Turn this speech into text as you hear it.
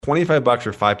$25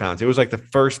 for 5 pounds. It was like the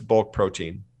first bulk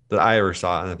protein that I ever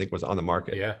saw, and I think was on the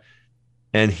market. Yeah.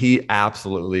 And he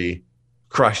absolutely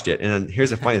crushed it. And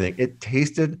here's the funny thing: it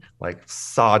tasted like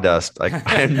sawdust. Like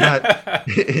I'm not,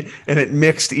 and it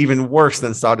mixed even worse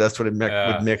than sawdust would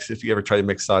mix if you ever try to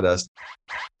mix sawdust.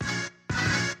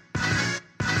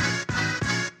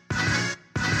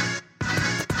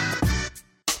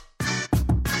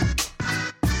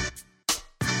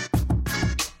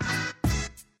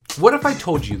 What if I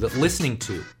told you that listening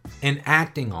to and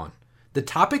acting on the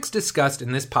topics discussed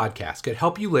in this podcast could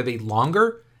help you live a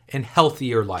longer and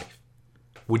healthier life?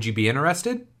 Would you be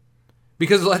interested?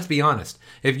 Because let's be honest,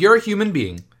 if you're a human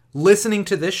being listening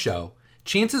to this show,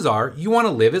 chances are you want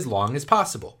to live as long as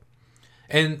possible.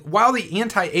 And while the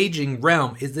anti-aging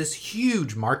realm is this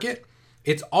huge market,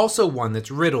 it's also one that's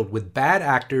riddled with bad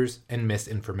actors and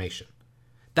misinformation.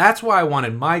 That's why I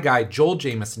wanted my guy Joel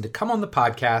Jamieson to come on the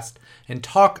podcast and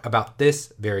talk about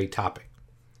this very topic.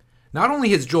 Not only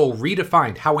has Joel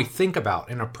redefined how we think about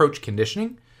and approach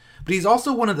conditioning, but he's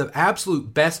also one of the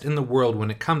absolute best in the world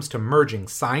when it comes to merging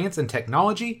science and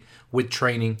technology with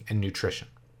training and nutrition.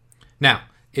 Now,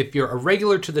 if you're a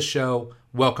regular to the show,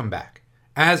 welcome back.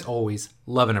 As always,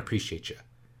 love and appreciate you.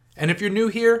 And if you're new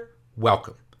here,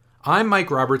 welcome. I'm Mike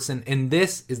Robertson, and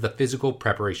this is the Physical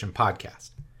Preparation Podcast.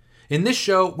 In this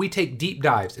show, we take deep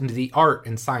dives into the art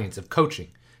and science of coaching,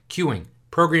 cueing,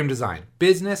 program design,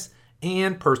 business,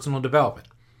 and personal development.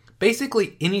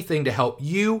 Basically anything to help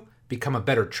you become a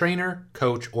better trainer,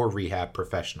 coach, or rehab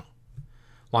professional.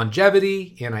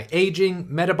 Longevity, anti-aging,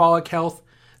 metabolic health,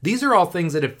 these are all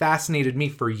things that have fascinated me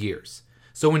for years.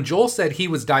 So when Joel said he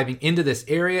was diving into this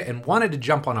area and wanted to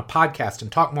jump on a podcast and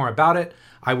talk more about it,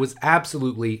 I was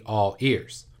absolutely all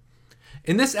ears.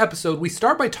 In this episode, we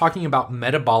start by talking about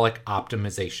metabolic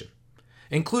optimization,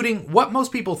 including what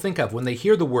most people think of when they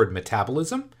hear the word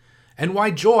metabolism, and why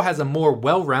Joel has a more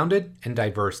well-rounded and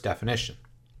diverse definition.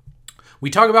 We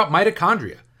talk about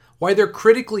mitochondria, why they're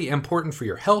critically important for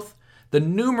your health, the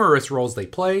numerous roles they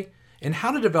play, and how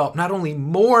to develop not only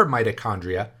more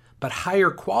mitochondria, but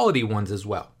higher quality ones as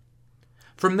well.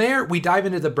 From there, we dive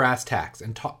into the brass tacks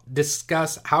and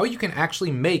discuss how you can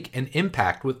actually make an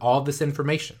impact with all this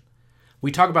information. We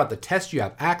talk about the tests you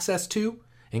have access to,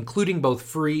 including both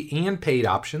free and paid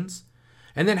options,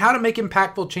 and then how to make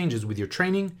impactful changes with your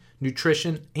training,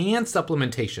 nutrition, and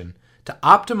supplementation to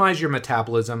optimize your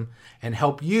metabolism and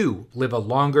help you live a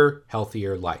longer,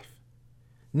 healthier life.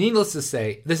 Needless to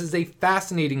say, this is a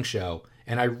fascinating show,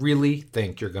 and I really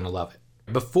think you're going to love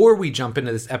it. Before we jump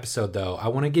into this episode, though, I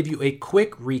want to give you a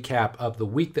quick recap of the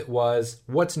week that was,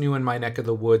 what's new in my neck of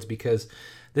the woods, because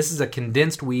this is a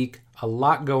condensed week, a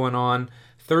lot going on.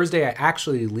 Thursday, I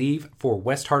actually leave for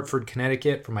West Hartford,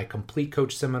 Connecticut for my Complete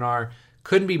Coach Seminar.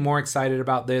 Couldn't be more excited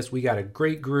about this. We got a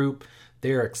great group.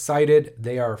 They're excited.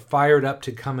 They are fired up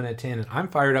to come and attend, and I'm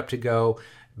fired up to go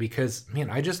because, man,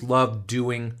 I just love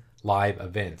doing live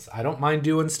events. I don't mind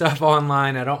doing stuff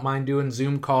online. I don't mind doing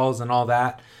Zoom calls and all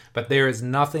that, but there is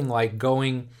nothing like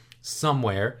going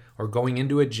somewhere or going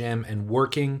into a gym and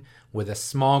working with a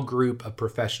small group of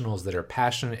professionals that are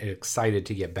passionate and excited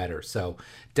to get better. So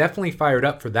definitely fired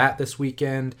up for that this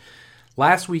weekend.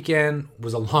 Last weekend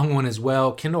was a long one as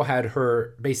well. Kendall had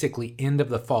her basically end of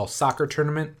the fall soccer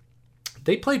tournament.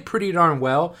 They played pretty darn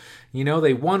well. You know,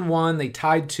 they won one, they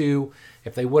tied two.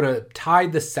 If they would have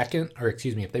tied the second,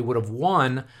 if they would have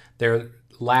won their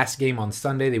last game on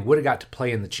Sunday, they would have got to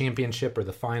play in the championship or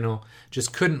the final.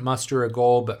 Just couldn't muster a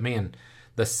goal. But man,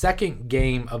 the second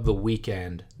game of the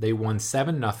weekend, they won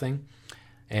 7-0.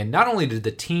 And not only did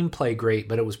the team play great,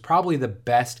 but it was probably the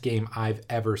best game I've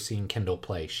ever seen Kendall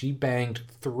play. She banged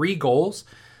 3 goals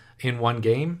in one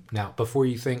game. Now, before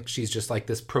you think she's just like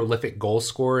this prolific goal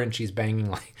scorer and she's banging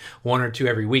like 1 or 2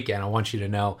 every weekend, I want you to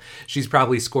know she's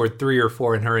probably scored 3 or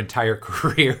 4 in her entire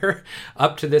career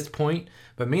up to this point.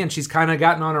 But man, she's kind of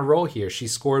gotten on a roll here. She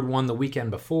scored 1 the weekend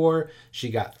before.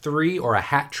 She got 3 or a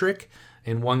hat trick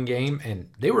in one game, and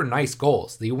they were nice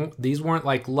goals. These weren't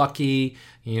like lucky,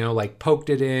 like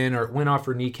poked it in or it went off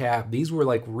her kneecap. These were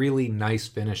like really nice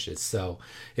finishes. So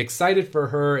excited for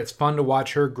her. It's fun to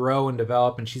watch her grow and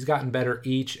develop, and she's gotten better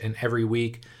each and every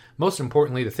week. Most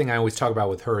importantly, the thing I always talk about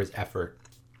with her is effort.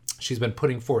 She's been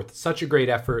putting forth such a great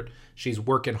effort. She's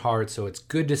working hard, so it's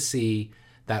good to see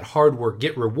that hard work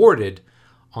get rewarded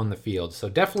on the field. So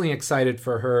definitely excited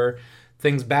for her.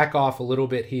 Things back off a little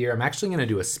bit here. I'm actually going to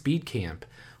do a speed camp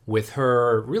with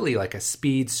her, really like a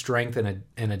speed, strength, and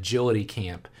agility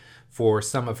camp for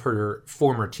some of her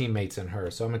former teammates and her.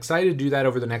 So I'm excited to do that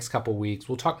over the next couple weeks.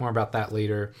 We'll talk more about that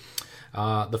later.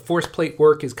 The force plate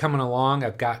work is coming along.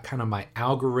 I've got kind of my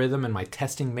algorithm and my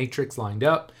testing matrix lined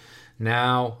up.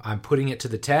 Now I'm putting it to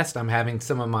the test. I'm having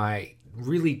some of my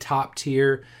really top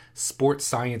tier sports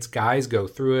science guys go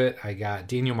through it. I got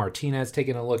Daniel Martinez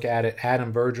taking a look at it,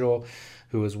 Adam Virgil,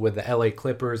 who was with the LA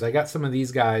Clippers. I got some of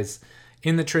these guys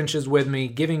in the trenches with me,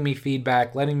 giving me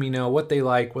feedback, letting me know what they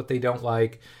like, what they don't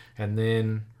like. And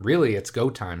then really it's go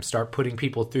time. Start putting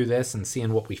people through this and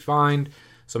seeing what we find.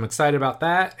 So I'm excited about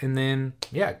that. And then,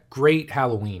 yeah, great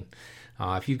Halloween.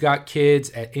 If you've got kids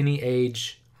at any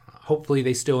age, hopefully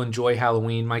they still enjoy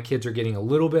Halloween. My kids are getting a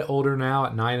little bit older now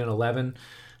at 9 and 11.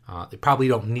 They probably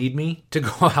don't need me to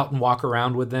go out and walk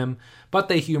around with them, but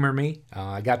they humor me.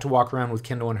 I got to walk around with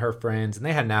Kendall and her friends, and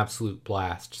they had an absolute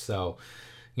blast. So,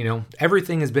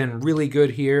 everything has been really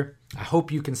good here. I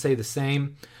hope you can say the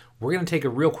same. We're going to take a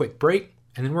real quick break,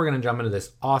 and then we're going to jump into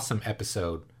this awesome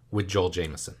episode with Joel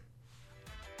Jamieson.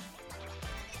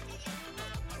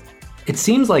 It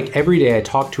seems like every day I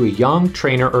talk to a young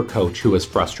trainer or coach who is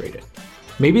frustrated.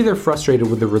 Maybe they're frustrated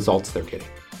with the results they're getting.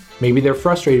 Maybe they're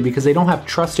frustrated because they don't have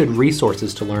trusted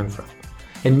resources to learn from.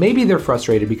 And maybe they're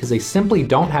frustrated because they simply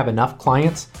don't have enough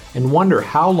clients and wonder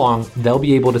how long they'll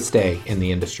be able to stay in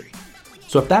the industry.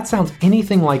 So if that sounds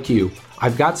anything like you,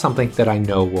 I've got something that I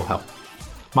know will help.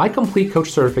 My Complete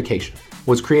Coach certification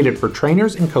was created for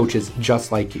trainers and coaches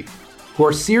just like you, who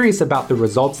are serious about the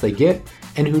results they get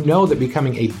and who know that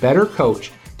becoming a better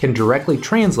coach can directly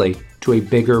translate to a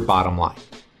bigger bottom line.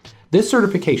 This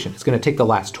certification is going to take the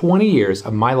last 20 years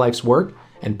of my life's work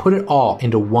and put it all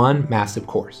into one massive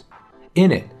course.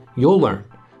 In it, you'll learn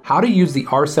how to use the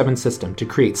R7 system to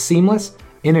create seamless,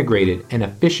 integrated, and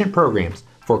efficient programs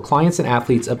for clients and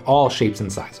athletes of all shapes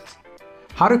and sizes.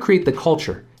 How to create the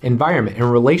culture, environment, and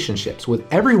relationships with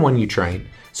everyone you train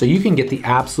so you can get the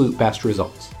absolute best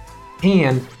results.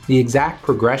 And the exact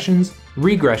progressions,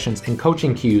 regressions, and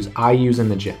coaching cues I use in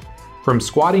the gym. From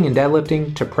squatting and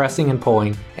deadlifting to pressing and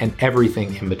pulling and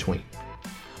everything in between.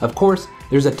 Of course,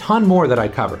 there's a ton more that I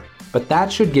cover, but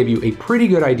that should give you a pretty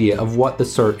good idea of what the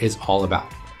cert is all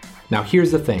about. Now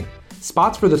here's the thing,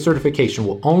 spots for the certification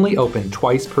will only open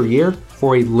twice per year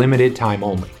for a limited time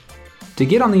only. To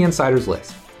get on the insider's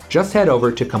list, just head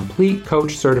over to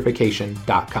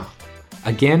CompleteCoachCertification.com.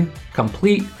 Again,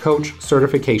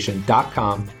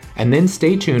 CompleteCoachCertification.com, and then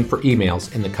stay tuned for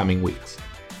emails in the coming weeks.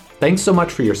 Thanks so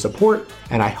much for your support,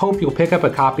 and I hope you'll pick up a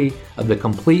copy of the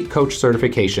Complete Coach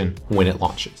Certification when it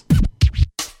launches.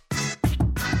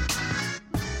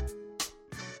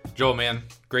 Joel, man,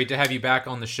 great to have you back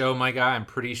on the show, my guy. I'm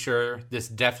pretty sure this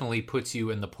definitely puts you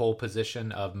in the pole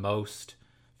position of most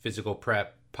physical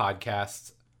prep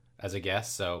podcasts as a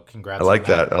guest, so congrats. I like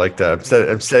that.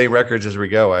 I'm setting records as we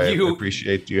go. I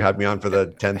appreciate you having me on for the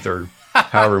 10th or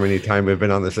however many times we've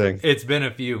been on this thing. It's been a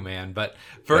few, man. But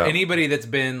for anybody that's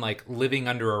been like living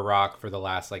under a rock for the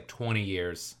last 20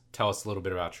 years, tell us a little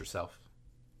bit about yourself.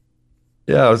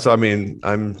 Yeah. So, I'm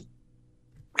kind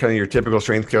of your typical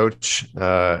strength coach,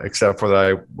 except for that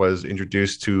I was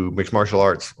introduced to mixed martial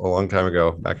arts a long time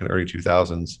ago, back in the early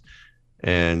 2000s.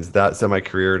 And that set my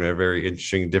career in a very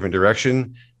interesting, different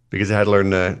direction because I had to learn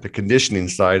the conditioning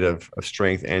side of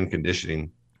strength and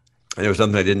conditioning. And it was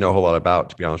something I didn't know a whole lot about,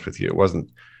 to be honest with you. It wasn't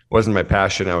my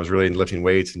passion. I was really into lifting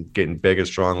weights and getting big and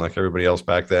strong like everybody else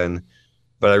back then.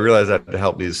 But I realized that to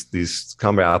help these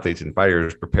combat athletes and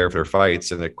fighters prepare for their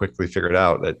fights, and I quickly figured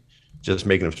out that just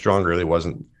making them stronger really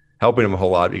wasn't helping them a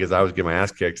whole lot because I was getting my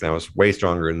ass kicked and I was way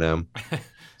stronger than them.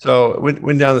 So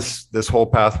went down this whole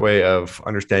pathway of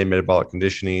understanding metabolic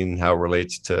conditioning, how it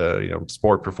relates to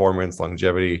sport performance,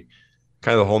 longevity,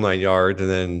 kind of the whole 9 yards. And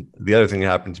then the other thing that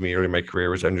happened to me early in my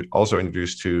career was I'm also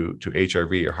introduced to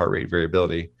HRV, or heart rate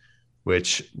variability,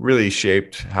 which really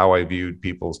shaped how I viewed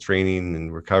people's training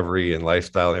and recovery and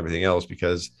lifestyle and everything else,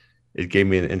 because it gave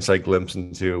me an inside glimpse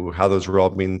into how those were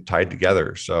all being tied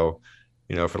together. So,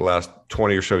 for the last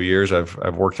 20 or so years, I've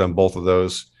worked on both of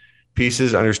those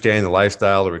pieces, understanding the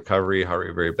lifestyle, the recovery, heart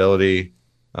rate variability,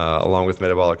 along with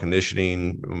metabolic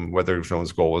conditioning, whether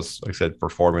someone's goal was, like I said,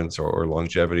 performance or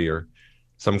longevity or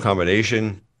some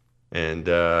combination. And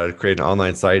created an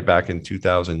online site back in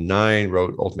 2009,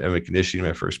 wrote Ultimate MMA Conditioning,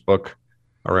 my first book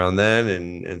around then.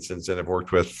 And since then, I've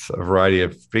worked with a variety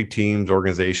of big teams,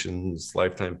 organizations,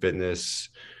 Lifetime Fitness,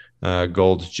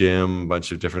 Gold's Gym, a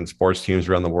bunch of different sports teams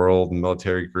around the world,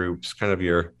 military groups, kind of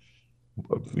your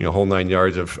whole 9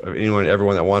 yards of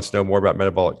everyone that wants to know more about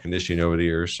metabolic conditioning over the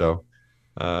years. So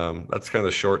that's kind of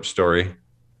the short story.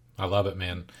 I love it,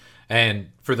 man. And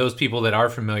for those people that are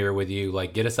familiar with you,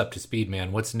 get us up to speed,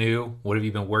 man. What's new? What have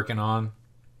you been working on?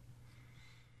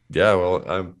 Yeah,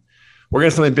 well, we're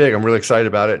getting something big. I'm really excited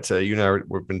about it. You and I,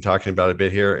 we've been talking about it a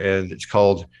bit here, and it's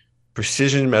called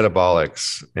Precision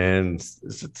Metabolics. And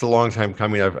it's a long time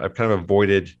coming. I've kind of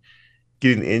avoided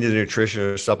getting into the nutrition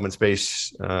or supplement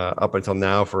space up until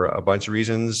now for a bunch of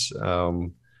reasons.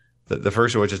 The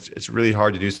first of which is it's really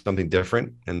hard to do something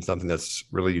different and something that's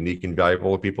really unique and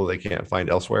valuable to people they can't find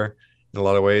elsewhere in a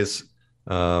lot of ways.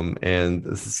 And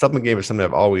the supplement game is something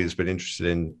I've always been interested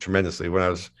in tremendously. When I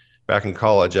was back in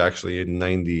college, actually in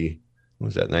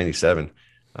 97,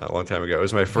 a long time ago, it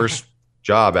was my first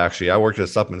job. Actually, I worked at a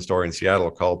supplement store in Seattle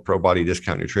called Pro Body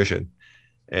Discount Nutrition.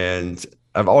 And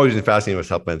I've always been fascinated with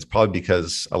supplements, probably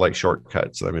because I like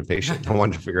shortcuts. I'm impatient. I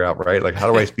wanted to figure out, right? Like, how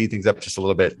do I speed things up just a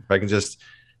little bit? If I can just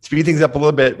speed things up a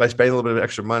little bit by spending a little bit of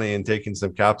extra money and taking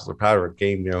some capsules or powder,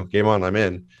 game on, I'm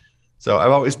in. So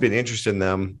I've always been interested in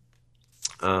them.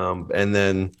 And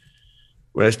then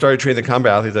when I started training the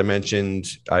combat athletes, I mentioned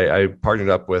I partnered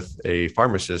up with a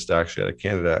pharmacist actually out of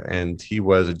Canada, and he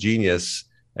was a genius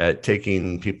at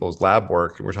taking people's lab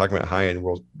work. And we're talking about high-end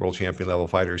world champion level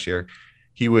fighters here.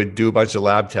 He would do a bunch of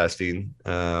lab testing,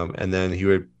 and then he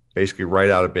would basically write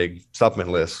out a big supplement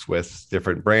list with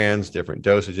different brands, different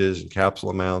dosages and capsule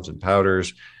amounts and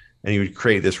powders. And he would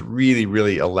create this really,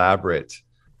 really elaborate,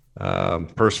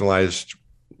 personalized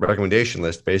recommendation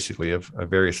list, basically, of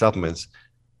various supplements.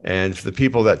 And for the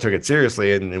people that took it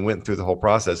seriously and went through the whole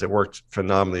process, it worked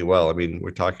phenomenally well. I mean,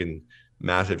 we're talking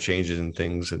massive changes in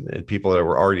things, and people that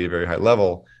were already at a very high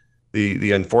level.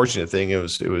 The unfortunate thing, it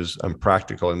was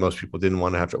unpractical, and most people didn't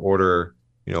want to have to order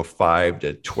 5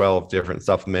 to 12 different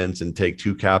supplements and take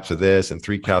 2 caps of this and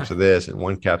 3 caps of this and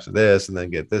 1 caps of this and then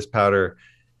get this powder.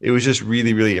 It was just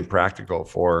really, really impractical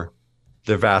for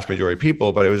the vast majority of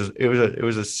people, but it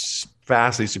was a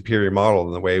vastly superior model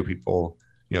than the way people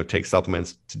take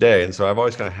supplements today. And so I've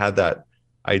always kind of had that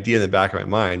idea in the back of my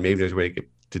mind, maybe there's a way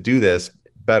to do this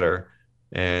better.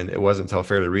 And it wasn't until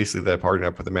fairly recently that I partnered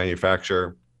up with a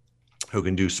manufacturer who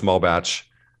can do small batch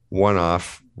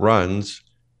one-off runs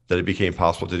that it became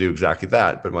possible to do exactly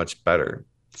that, but much better.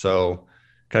 So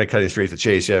kind of cutting straight to the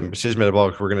chase. Yeah, Precision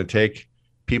Metabolic, we're going to take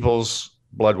people's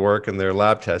blood work and their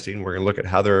lab testing. We're going to look at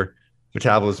how their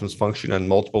metabolisms function on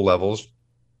multiple levels.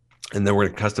 And then we're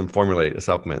going to custom formulate a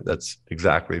supplement that's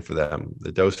exactly for them.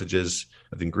 The dosages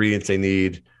of the ingredients they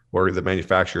need, or the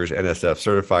manufacturer's NSF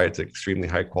certified. It's an extremely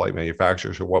high quality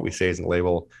manufacturer. So what we say is in the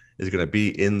label is going to be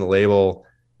in the label.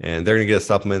 And they're going to get a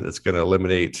supplement that's going to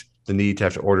eliminate the need to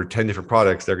have to order 10 different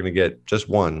products. They're going to get just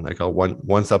one. I call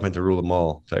one supplement to rule them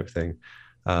all type of thing.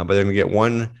 But they're going to get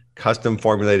one custom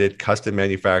formulated, custom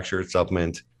manufactured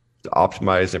supplement to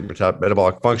optimize their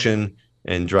metabolic function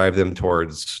and drive them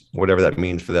towards whatever that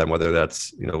means for them, whether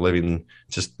that's living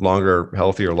just longer,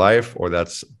 healthier life, or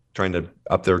that's trying to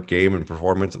up their game and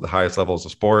performance at the highest levels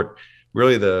of sport.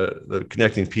 Really, the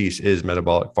connecting piece is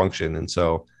metabolic function. And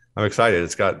so I'm excited.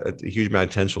 It's got a huge amount of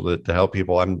potential to help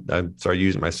people. I'm started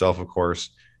using it myself, of course,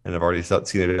 and I've already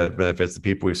seen it benefits. The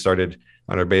people we've started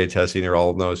on our beta testing are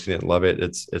all noticing it and love it.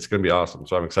 It's going to be awesome.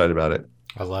 So I'm excited about it.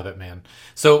 I love it, man.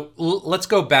 So let's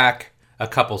go back a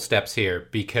couple steps here,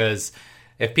 because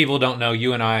if people don't know,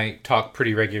 you and I talk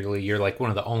pretty regularly. You're like one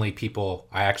of the only people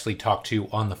I actually talk to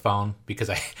on the phone, because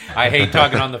I hate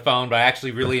talking on the phone, but I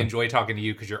actually really enjoy talking to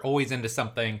you because you're always into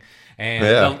something.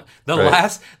 And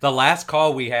the last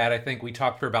call we had, I think we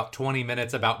talked for about 20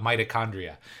 minutes about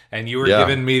mitochondria, and you were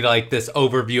giving me like this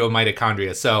overview of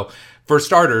mitochondria. So for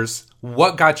starters,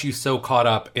 what got you so caught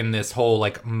up in this whole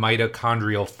like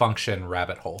mitochondrial function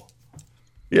rabbit hole?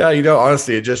 Yeah,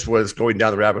 honestly, it just was going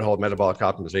down the rabbit hole of metabolic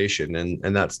optimization.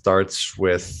 And that starts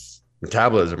with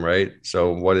metabolism, right?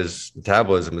 So what is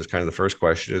metabolism is kind of the first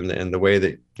question. And the way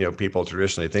that, people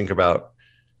traditionally think about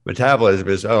metabolism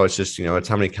is, it's just, it's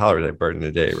how many calories I burn in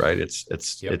a day, right? It's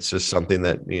just something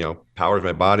that, powers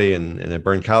my body and I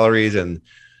burn calories. And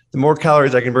the more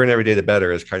calories I can burn every day, the better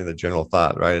is kind of the general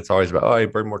thought, right? It's always about, I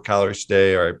burn more calories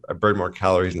today, or I burn more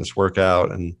calories in this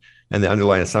workout. And the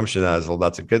underlying assumption is, well,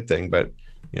 that's a good thing. But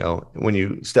when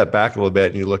you step back a little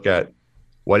bit and you look at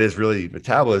what is really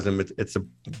metabolism, it's a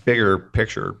bigger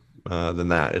picture than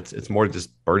that. It's more just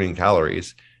burning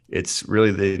calories. It's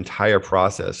really the entire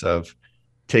process of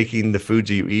taking the foods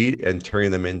you eat and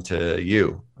turning them into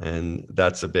you. And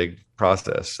that's a big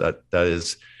process. That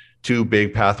is 2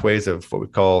 big pathways of what we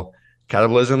call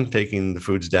catabolism, taking the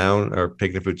foods down, or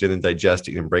taking the foods in and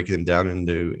digesting and breaking them down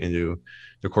into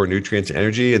the core nutrients and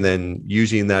energy, and then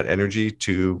using that energy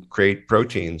to create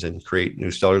proteins and create new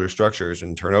cellular structures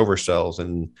and turn over cells.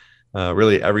 And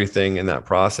really everything in that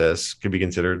process could be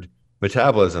considered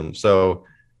metabolism. So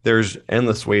there's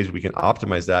endless ways we can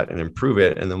optimize that and improve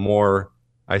it. And the more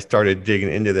I started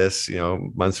digging into this,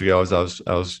 months ago, as I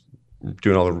was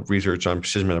doing all the research on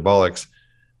precision metabolics,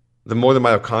 the more the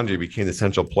mitochondria became the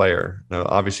central player. Now,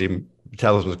 obviously,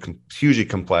 metabolism is hugely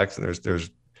complex, and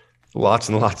there's lots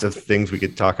and lots of things we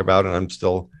could talk about, and I'm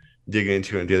still digging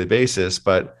into on a daily basis.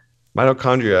 But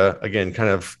mitochondria, again, kind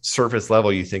of surface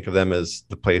level, you think of them as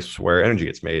the place where energy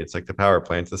gets made. It's like the power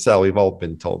plant, the cell. We've all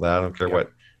been told that. I don't care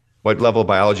what level of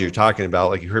biology you're talking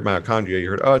about. Like you heard mitochondria, you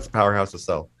heard, oh, it's the powerhouse of the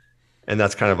cell. And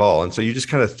that's kind of all. And so you just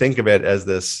kind of think of it as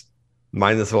this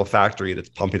mindless little factory that's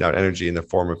pumping out energy in the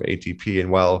form of ATP.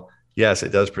 And while, yes,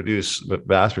 it does produce the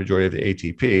vast majority of the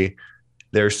ATP,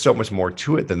 there's so much more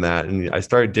to it than that. And I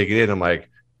started digging in. I'm like,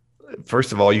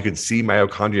 first of all, you can see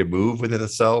mitochondria move within a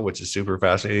cell, which is super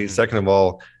fascinating. Mm-hmm. Second of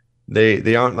all,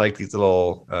 they aren't like these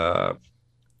little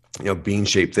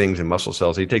bean-shaped things in muscle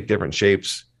cells. They take different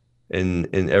shapes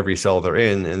in every cell they're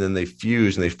in, and then they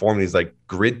fuse and they form these like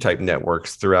grid type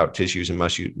networks throughout tissues and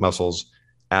muscles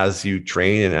as you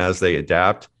train and as they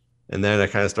adapt. And then I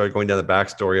kind of started going down the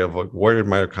backstory of like, where did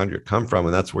mitochondria come from?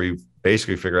 And that's where you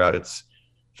basically figure out it's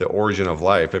the origin of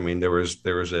life. I mean, there was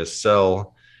a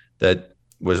cell that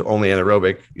was only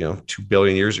anaerobic, 2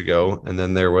 billion years ago. And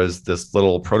then there was this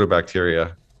little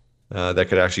protobacteria that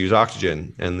could actually use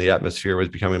oxygen, and the atmosphere was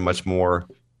becoming much more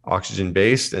oxygen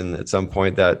based. And at some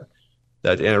point that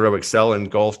anaerobic cell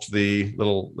engulfed the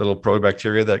little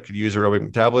protobacteria that could use aerobic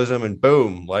metabolism, and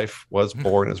boom, life was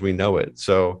born as we know it.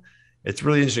 So it's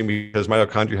really interesting because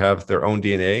mitochondria have their own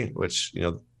DNA, which,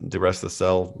 the rest of the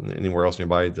cell anywhere else in your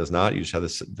body does not. You just have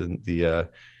the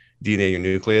DNA in your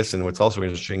nucleus. And what's also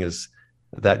interesting is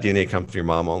that DNA comes from your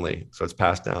mom only. So it's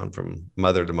passed down from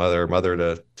mother to mother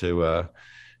to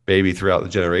baby throughout the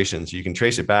generations. So you can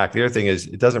trace it back. The other thing is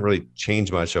it doesn't really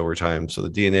change much over time. So the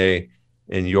DNA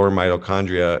in your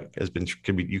mitochondria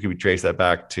you could be traced that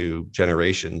back to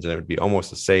generations, and it would be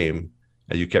almost the same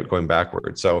as you kept going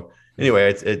backwards. So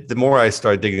anyway, the more I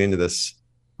started digging into this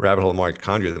rabbit hole of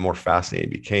mitochondria, the more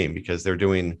fascinating it became, because they're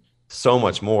doing so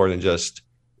much more than just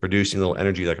producing little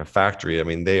energy like a factory. I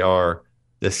mean, they are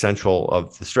the central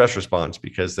of the stress response,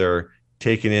 because they're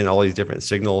taking in all these different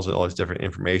signals and all this different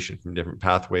information from different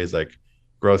pathways like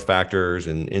growth factors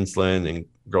and insulin and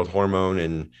growth hormone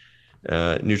and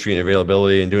nutrient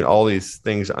availability, and doing all these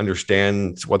things to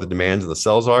understand what the demands of the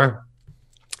cells are.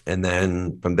 And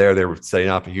then from there, they were setting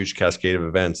up a huge cascade of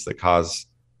events that cause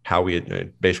how we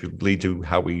basically lead to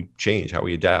how we change, how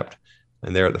we adapt.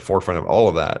 And they're at the forefront of all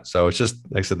of that. So it's just,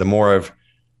 like I said, the more I've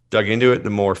dug into it, the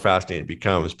more fascinating it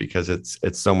becomes, because it's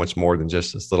so much more than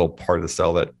just this little part of the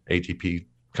cell that ATP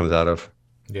comes out of.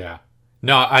 Yeah.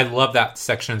 No, I love that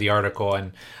section of the article,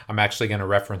 and I'm actually going to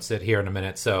reference it here in a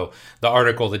minute. So the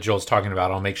article that Joel's talking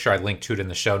about, I'll make sure I link to it in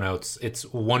the show notes. It's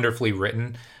wonderfully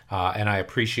written, and I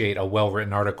appreciate a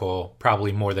well-written article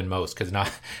probably more than most, because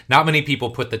not many people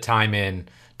put the time in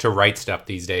to write stuff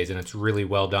these days, and it's really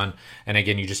well done. And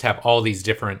again, you just have all these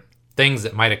different things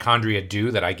that mitochondria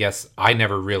do that I guess I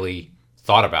never really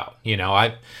thought about.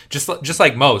 I just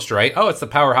like most, right? Oh, it's the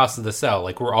powerhouse of the cell.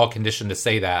 Like, we're all conditioned to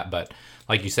say that, but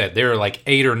like you said, there are like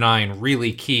 8 or 9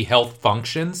 really key health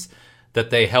functions that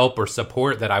they help or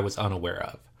support that I was unaware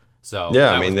of. So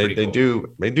yeah, I mean, they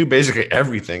do basically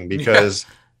everything, because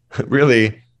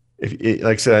really, like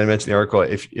I said, I mentioned the article,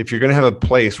 if you're going to have a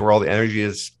place where all the energy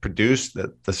is produced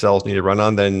that the cells need to run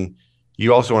on, then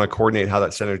you also want to coordinate how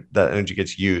that energy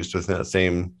gets used within that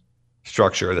same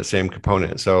structure, that same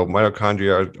component. So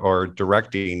mitochondria are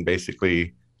directing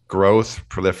basically growth,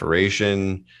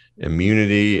 proliferation,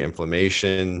 immunity,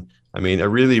 inflammation. I mean, a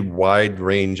really wide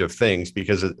range of things,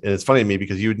 because it's funny to me,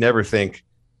 because you would never think,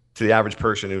 to the average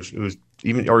person who's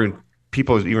even, or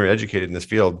people who's even educated in this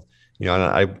field, and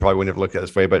I probably wouldn't have looked at it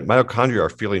this way, but mitochondria are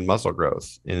fueling muscle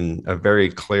growth in a very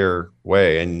clear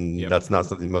way. And That's not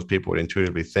something most people would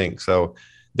intuitively think. So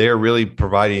they are really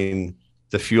providing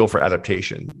the fuel for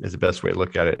adaptation, is the best way to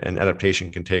look at it. And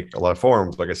adaptation can take a lot of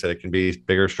forms. Like I said, it can be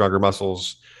bigger, stronger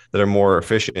muscles that are more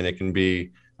efficient. It can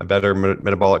be a better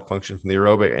metabolic function from the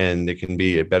aerobic end. It can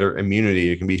be a better immunity.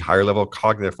 It can be higher level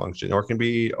cognitive function, or it can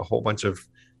be a whole bunch of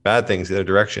bad things in their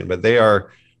direction. But they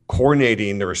are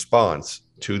coordinating the response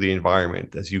to the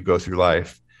environment as you go through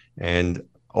life, and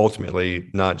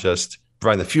ultimately not just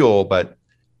providing the fuel, but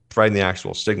providing the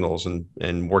actual signals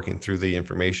and working through the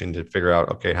information to figure out,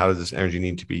 okay, how does this energy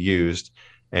need to be used?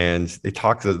 And they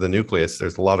talk to the nucleus.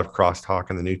 There's a lot of crosstalk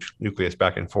in the nucleus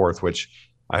back and forth, which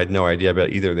I had no idea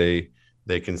about either.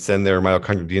 They can send their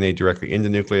mitochondrial DNA directly into the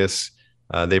nucleus.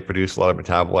 They produce a lot of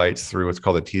metabolites through what's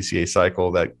called the TCA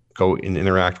cycle that go and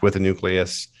interact with the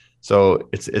nucleus. So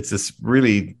it's this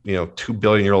really 2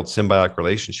 billion year old symbiotic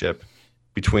relationship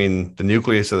between the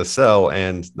nucleus of the cell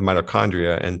and the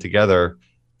mitochondria, and together,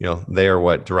 they are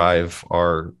what drive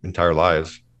our entire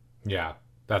lives. Yeah,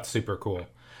 that's super cool.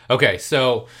 Okay,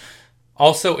 so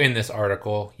Also in this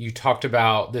article, you talked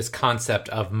about this concept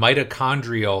of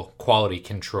mitochondrial quality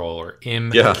control, or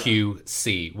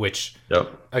MQC, which,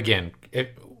 again,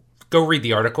 go read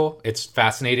the article. It's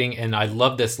fascinating, and I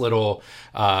love this little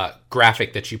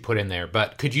graphic that you put in there.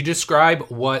 But could you describe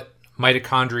what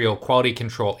mitochondrial quality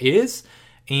control is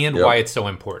and why it's so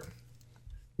important?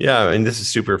 Yeah, and this is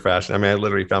super fascinating. I mean, I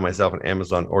literally found myself on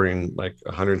Amazon ordering like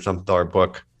 $100-something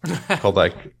book called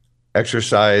like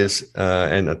Exercise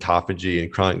and Autophagy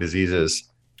and Chronic Diseases.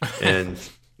 And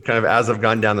kind of as I've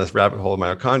gone down this rabbit hole of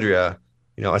mitochondria,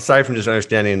 aside from just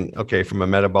understanding, okay, from a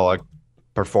metabolic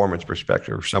performance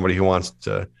perspective, for somebody who wants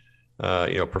to,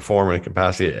 perform in a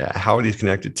capacity, how are these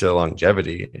connected to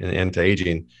longevity and to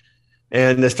aging?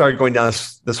 And they started going down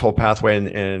this whole pathway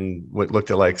and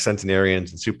looked at like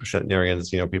centenarians and super centenarians,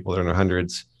 people that are in their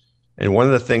hundreds. And one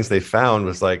of the things they found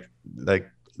was like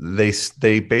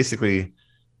they basically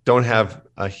don't have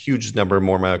a huge number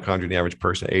more mitochondria than the average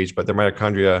person age, but their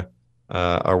mitochondria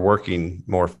are working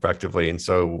more effectively. And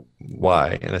so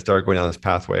why? And I started going down this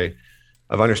pathway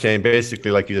of understanding,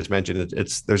 basically, like you just mentioned,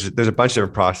 there's a bunch of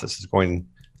different processes going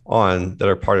on that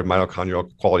are part of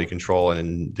mitochondrial quality control,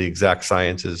 and the exact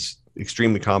science is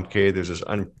extremely complicated. There's this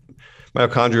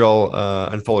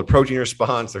mitochondrial unfolded protein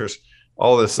response. There's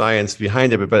all the science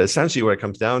behind it, but essentially what it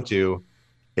comes down to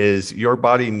is your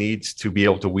body needs to be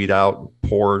able to weed out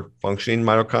poor functioning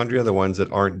mitochondria, the ones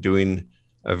that aren't doing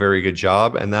a very good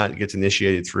job, and that gets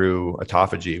initiated through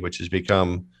autophagy, which has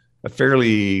become a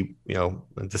fairly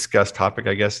discussed topic,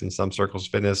 I guess, in some circles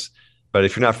of fitness. But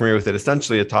if you're not familiar with it,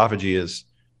 essentially autophagy is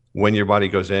when your body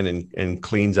goes in and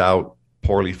cleans out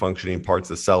poorly functioning parts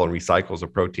of the cell and recycles the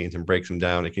proteins and breaks them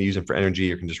down. It can use them for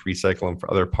energy, or can just recycle them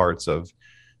for other parts of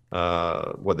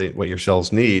what your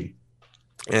cells need.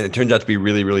 And it turns out to be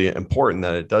really, really important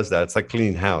that it does that. It's like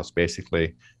cleaning house,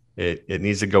 basically. It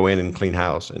needs to go in and clean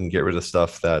house and get rid of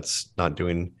stuff that's not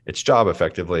doing its job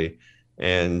effectively.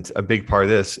 And a big part of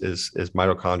this is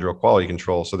mitochondrial quality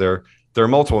control. So there are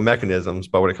multiple mechanisms,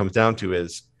 but what it comes down to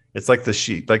is it's like the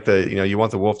sheep, like you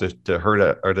want the wolf to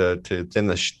herd or to thin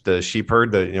the sheep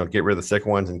herd, to get rid of the sick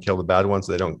ones and kill the bad ones,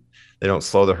 so they don't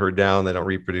slow the herd down, they don't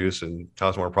reproduce and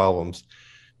cause more problems.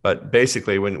 But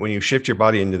basically, when you shift your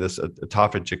body into this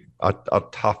autophagy,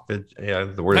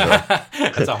 the word is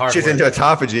that's a hard shift word. into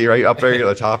autophagy, right?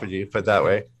 Upregulate autophagy, put that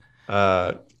way.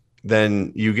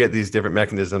 Then you get these different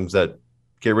mechanisms that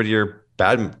get rid of your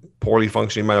bad, poorly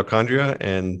functioning mitochondria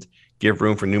and give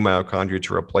room for new mitochondria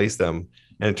to replace them.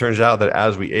 And it turns out that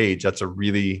as we age, that's a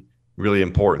really, really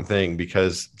important thing,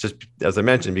 because just as I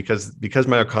mentioned, because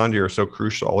mitochondria are so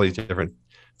crucial to all these different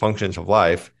functions of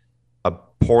life, a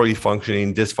poorly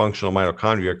functioning, dysfunctional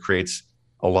mitochondria creates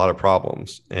a lot of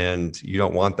problems. And you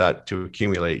don't want that to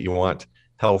accumulate. You want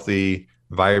healthy,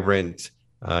 vibrant,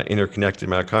 interconnected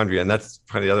mitochondria. And that's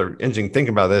kind of the other interesting thing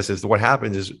about this is what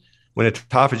happens is when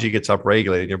autophagy gets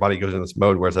upregulated, your body goes in this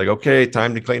mode where it's like, okay,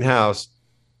 time to clean house.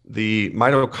 The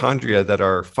mitochondria that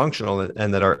are functional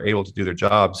and that are able to do their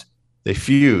jobs, they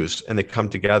fuse and they come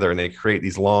together and they create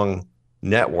these long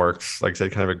networks, like I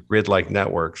said, kind of a grid-like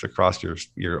networks across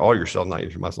all your cells, not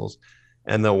your muscles.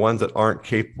 And the ones that aren't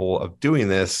capable of doing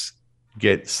this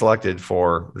get selected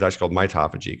for what's actually called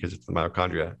mitophagy, because it's the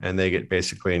mitochondria, and they get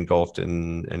basically engulfed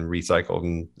and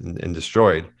recycled and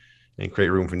destroyed and create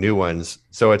room for new ones.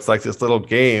 So it's like this little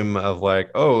game of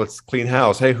like, oh, let's clean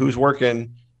house. Hey, who's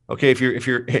working? Okay, if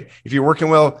you're working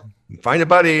well, find a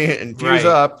buddy and fuse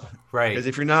up. Right. Because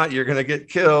if you're not, you're going to get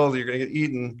killed. You're going to get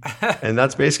eaten. And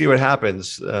that's basically what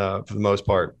happens for the most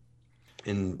part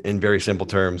in very simple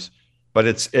terms. But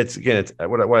it's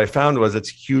what I found was it's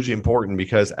hugely important,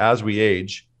 because as we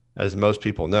age, as most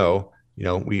people know,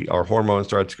 our hormones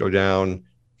start to go down.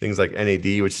 Things like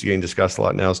NAD, which is getting discussed a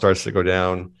lot now, starts to go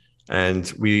down.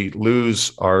 And we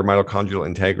lose our mitochondrial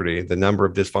integrity. The number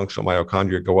of dysfunctional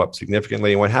mitochondria go up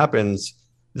significantly. And what happens,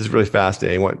 this is really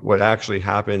fascinating. What actually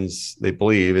happens, they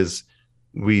believe, is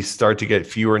we start to get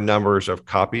fewer numbers of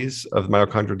copies of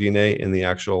mitochondrial DNA in the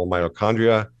actual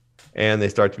mitochondria, and they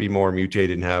start to be more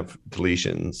mutated and have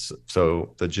deletions.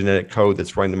 So the genetic code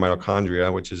that's running the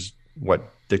mitochondria, which is what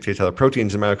dictates how the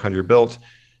proteins in mitochondria are built,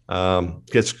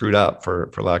 gets screwed up,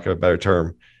 for lack of a better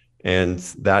term. And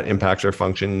that impacts their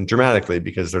function dramatically,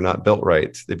 because they're not built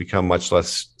right. They become much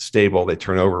less stable. They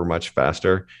turn over much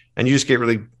faster. And you just get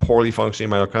really poorly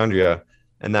functioning mitochondria.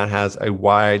 And that has a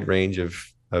wide range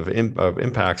of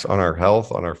impacts on our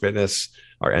health, on our fitness,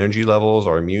 our energy levels,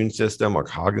 our immune system, our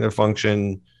cognitive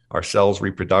function, our cells'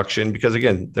 reproduction. Because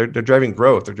again, they're driving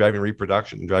growth, they're driving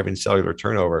reproduction, driving cellular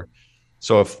turnover.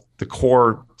 So if the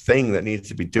core thing that needs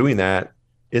to be doing that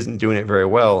isn't doing it very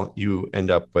well, you end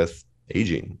up with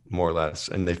aging, more or less.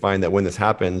 And they find that when this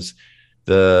happens,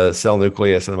 the cell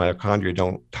nucleus and the mitochondria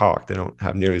don't talk. They don't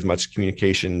have nearly as much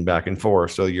communication back and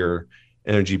forth. So your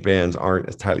energy bands aren't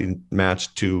as tightly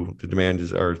matched to the demand,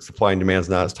 or supply and demand is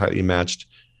not as tightly matched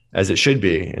as it should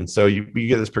be. And so you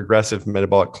get this progressive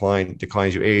metabolic decline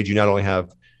as you age. You not only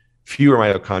have fewer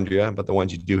mitochondria, but the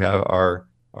ones you do have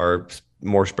are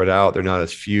more spread out. They're not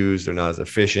as fused. They're not as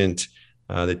efficient.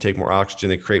 They take more oxygen.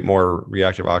 They create more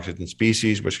reactive oxygen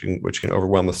species, which can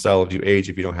overwhelm the cell if you age,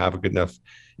 if you don't have a good enough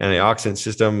antioxidant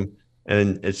system.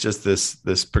 And it's just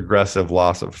this progressive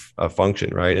loss of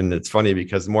function, right? And it's funny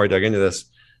because the more I dug into this,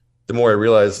 the more I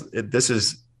realized this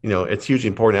is, it's hugely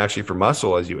important actually for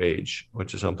muscle as you age,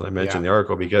 which is something I mentioned in the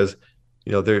article, because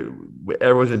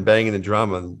everyone's been banging the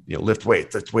drum on, lift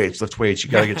weights. You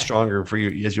got to get stronger for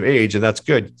you as you age. And that's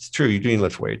good. It's true. You do need to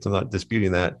lift weights. I'm not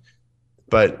disputing that.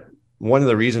 But one of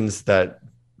the reasons that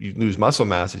you lose muscle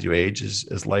mass as you age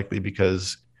is likely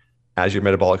because as your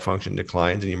metabolic function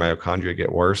declines and your mitochondria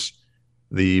get worse,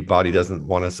 the body doesn't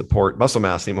want to support muscle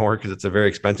mass anymore because it's a very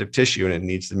expensive tissue and it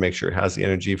needs to make sure it has the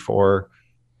energy for,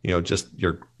 just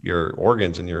your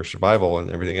organs and your survival and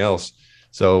everything else.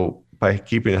 So by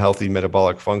keeping a healthy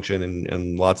metabolic function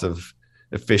and lots of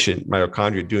efficient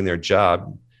mitochondria doing their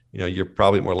job, you're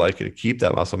probably more likely to keep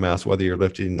that muscle mass, whether you're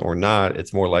lifting or not.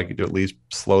 It's more likely to at least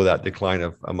slow that decline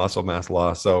of a muscle mass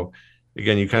loss. So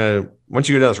again, you kind of, once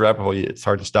you go down this rabbit hole, it's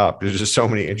hard to stop. There's just so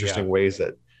many interesting ways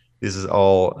that this is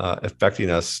all affecting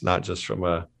us, not just from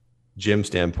a gym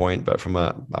standpoint, but from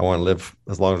I want to live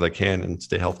as long as I can and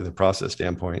stay healthy in the process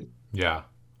standpoint. Yeah,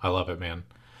 I love it, man.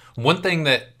 One thing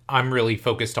that I'm really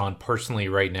focused on personally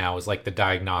right now is like the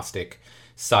diagnostic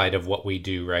side of what we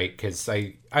do, right? Because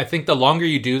I think the longer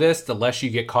you do this, the less you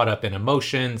get caught up in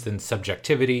emotions and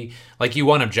subjectivity. Like you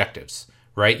want objectives,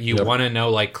 right? You want to know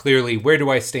like clearly, where do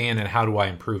I stand and how do I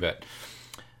improve it?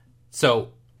 So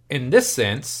in this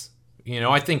sense,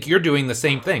 I think you're doing the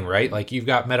same thing, right? Like you've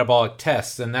got metabolic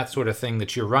tests and that sort of thing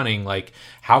that you're running. Like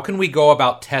how can we go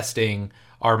about testing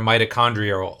our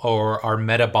mitochondria or our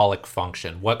metabolic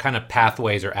function? What kind of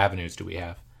pathways or avenues do we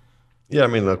have? Yeah, I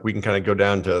mean, look, we can kind of go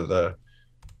down to the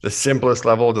simplest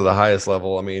level to the highest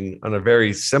level. I mean, on a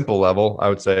very simple level, I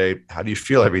would say, how do you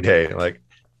feel every day? Like,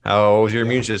 how is your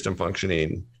immune system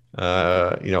functioning?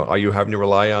 Are you having to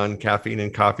rely on caffeine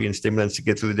and coffee and stimulants to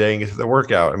get through the day and get through the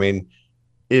workout? I mean,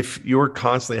 if you're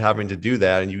constantly having to do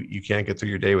that and you can't get through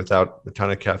your day without a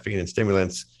ton of caffeine and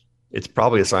stimulants, it's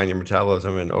probably a sign your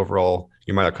metabolism and overall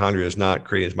your mitochondria is not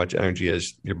creating as much energy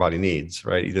as your body needs,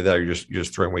 right? Either that or you're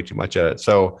just throwing way too much at it.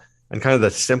 So on kind of the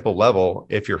simple level,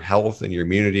 if your health and your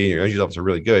immunity and your energy levels are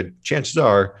really good, chances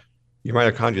are your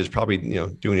mitochondria is probably,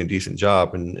 doing a decent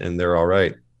job and they're all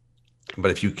right.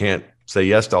 But if you can't say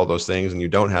yes to all those things and you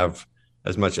don't have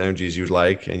as much energy as you'd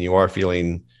like, and you are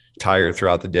feeling tired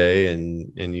throughout the day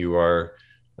and you are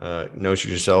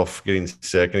noticing yourself getting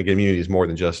sick, and again, immunity is more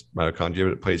than just mitochondria,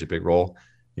 but it plays a big role.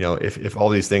 If all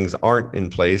these things aren't in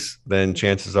place, then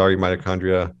chances are your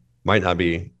mitochondria might not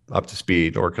be up to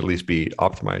speed or could at least be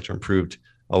optimized or improved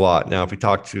a lot. Now, if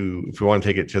we want to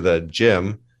take it to the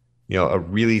gym, a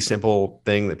really simple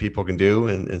thing that people can do,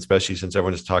 and especially since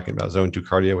everyone is talking about zone 2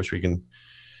 cardio, which we can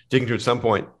dig into at some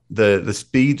point, the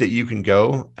speed that you can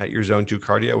go at your zone 2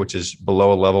 cardio, which is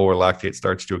below a level where lactate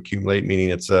starts to accumulate, meaning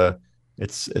it's a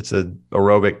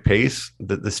aerobic pace,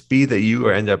 the speed that you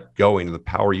end up going, the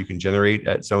power you can generate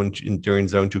during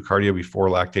zone 2 cardio before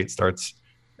lactate starts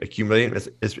accumulating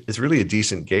is really a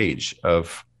decent gauge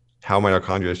of how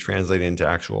mitochondria is translating into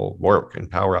actual work and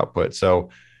power output. So,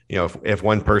 if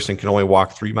one person can only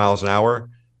walk 3 miles an hour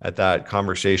at that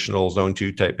conversational zone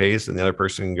 2 type pace, and the other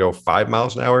person can go 5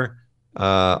 miles an hour,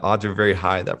 odds are very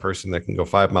high that person that can go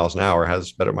 5 miles an hour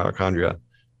has better mitochondria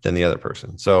than the other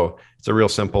person. So it's a real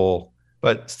simple,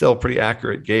 but still pretty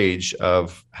accurate gauge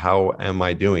of how am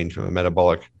I doing from a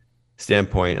metabolic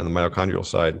standpoint on the mitochondrial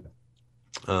side.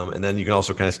 And then you can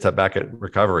also kind of step back at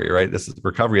recovery, right?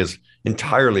 Recovery is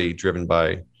entirely driven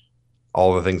by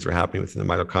all the things that are happening within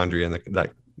the mitochondria and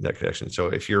that connection. So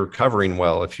if you're recovering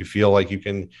well, if you feel like you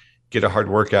can get a hard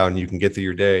workout and you can get through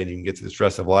your day and you can get through the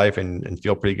stress of life and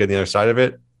feel pretty good on the other side of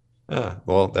it,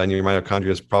 well, then your mitochondria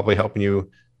is probably helping you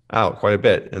out quite a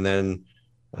bit. And then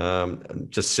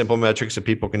just simple metrics that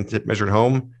people can measure at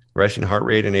home: resting heart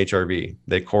rate and HRV.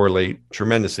 They correlate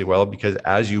tremendously well because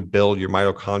as you build your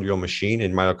mitochondrial machine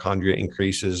and mitochondria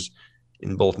increases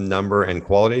in both number and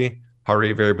quality, heart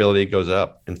rate variability goes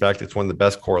up. In fact, it's one of the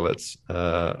best correlates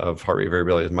of heart rate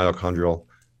variability is mitochondrial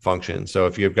function. So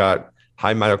if you've got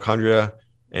high mitochondria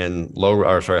and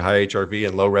high HRV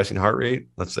and low resting heart rate,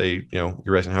 let's say, your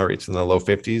resting heart rate's in the low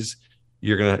 50s,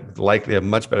 you're going to likely have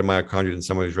much better mitochondria than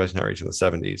someone who's resting heart rates in the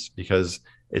 70s, because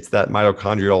it's that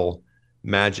mitochondrial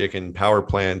magic and power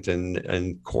plant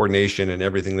and coordination and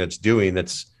everything that's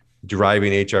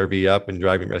driving HRV up and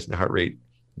driving resting heart rate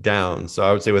down. So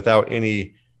I would say without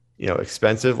any,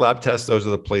 expensive lab tests, those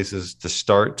are the places to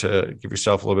start to give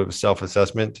yourself a little bit of a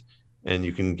self-assessment, and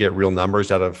you can get real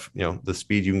numbers out of, the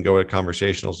speed you can go at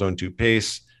conversational zone 2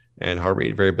 pace and heart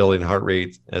rate variability and heart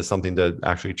rate as something to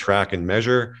actually track and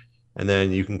measure. And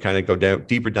then you can kind of go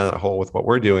deeper down that hole with what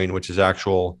we're doing, which is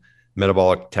actual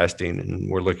metabolic testing.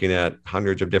 And we're looking at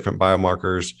hundreds of different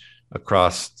biomarkers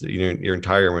across your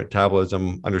entire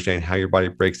metabolism, understanding how your body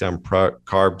breaks down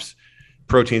carbs,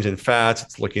 proteins, and fats.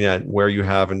 It's looking at where you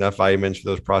have enough vitamins for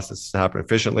those processes to happen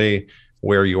efficiently,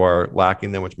 where you are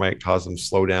lacking them, which might cause some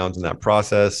slowdowns in that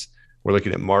process. We're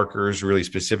looking at markers really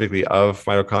specifically of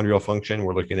mitochondrial function.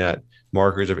 We're looking at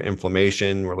markers of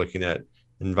inflammation. We're looking at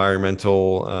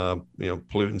environmental,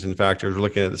 pollutants and factors. We're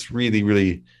looking at this really,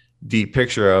 really deep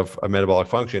picture of a metabolic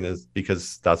function, is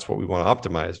because that's what we want to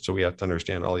optimize. So we have to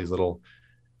understand all these little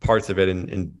parts of it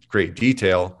in great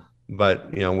detail.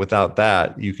 But, without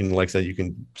that, you can, like I said, you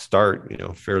can start,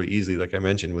 fairly easily, like I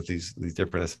mentioned, with these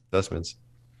different assessments.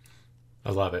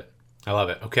 I love it.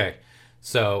 Okay.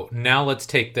 So now let's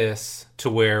take this to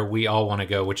where we all want to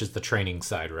go, which is the training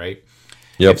side, right?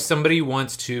 Yep. If somebody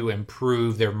wants to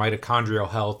improve their mitochondrial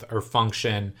health or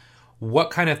function, what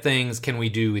kind of things can we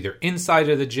do either inside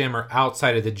of the gym or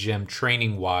outside of the gym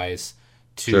training wise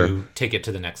to take it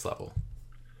to the next level?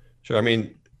 Sure. I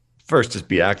mean, first, just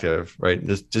be active, right?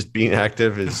 Just being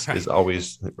active is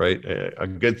always, right, a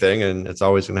good thing, and it's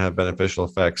always going to have beneficial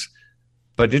effects.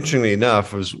 But interestingly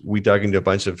enough, as we dug into a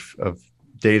bunch of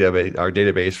data, our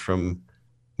database from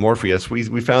Morpheus,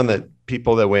 we found that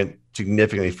people that went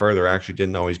significantly further actually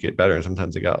didn't always get better, and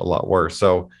sometimes they got a lot worse.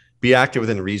 So be active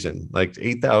within reason. Like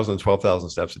 8,000, 12,000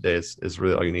 steps a day is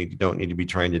really all you need. You don't need to be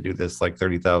trying to do this like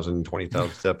 30,000,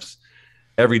 20,000 steps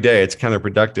every day. It's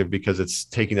counterproductive because it's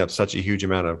taking up such a huge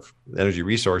amount of energy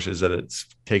resources that it's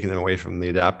taking them away from the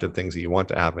adaptive things that you want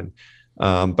to happen.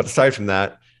 But aside from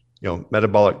that,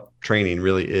 metabolic training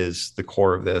really is the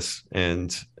core of this.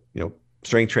 And,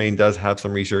 strength training does have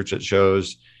some research that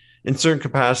shows in certain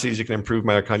capacities, it can improve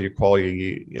mitochondrial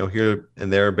quality, here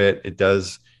and there a bit. It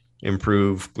does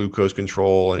improve glucose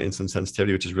control and insulin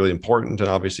sensitivity, which is really important. And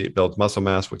obviously it builds muscle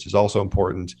mass, which is also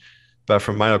important. But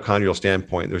from a mitochondrial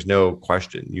standpoint, there's no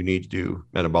question you need to do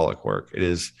metabolic work. It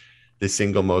is the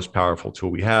single most powerful tool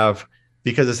we have,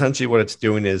 because essentially what it's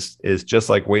doing is just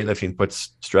like weightlifting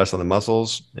puts stress on the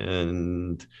muscles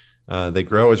and they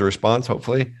grow as a response,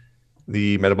 hopefully.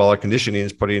 The metabolic conditioning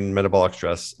is putting metabolic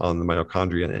stress on the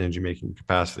mitochondria and energy making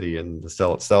capacity and the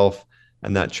cell itself.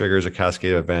 And that triggers a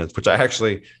cascade of events, which I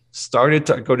actually started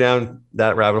to go down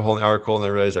that rabbit hole in the article, and I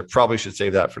realized I probably should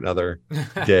save that for another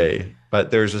day.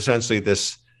 But there's essentially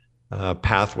this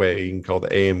pathway you can call the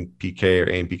AMPK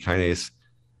or AMP kinase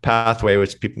pathway,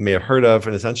 which people may have heard of.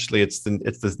 And essentially it's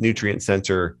this nutrient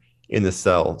sensor in the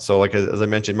cell. So like, as I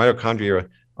mentioned, mitochondria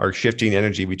are shifting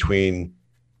energy between,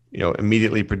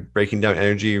 immediately breaking down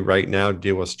energy right now to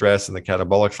deal with stress and the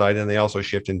catabolic side. And they also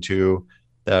shift into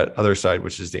that other side,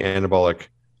 which is the anabolic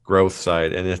growth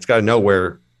side. And it's got to know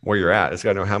where you're at. It's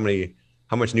got to know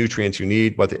how much nutrients you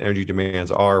need, what the energy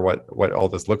demands are, what all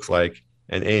this looks like.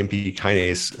 And AMP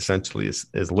kinase essentially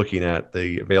is looking at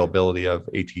the availability of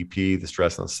ATP, the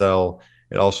stress on the cell.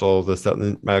 The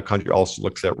mitochondria also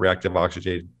looks at reactive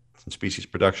oxygen species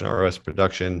production, ROS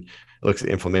production. It looks at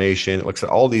inflammation. It looks at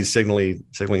all these signaling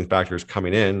factors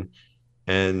coming in,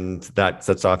 and that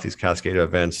sets off these cascade of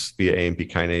events via AMP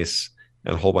kinase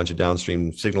and a whole bunch of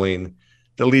downstream signaling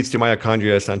that leads to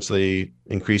mitochondria essentially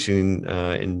increasing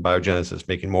in biogenesis,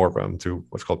 making more of them through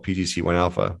what's called PGC1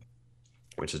 alpha,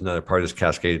 which is another part of this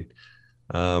cascade.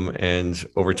 And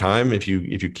over time, if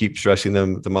you keep stressing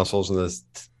the muscles and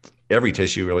every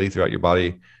tissue really throughout your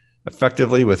body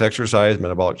effectively with exercise,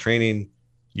 metabolic training,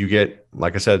 you get,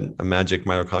 like I said, a magic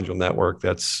mitochondrial network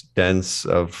that's dense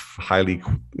of high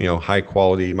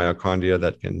quality mitochondria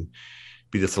that can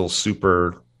be this little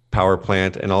super power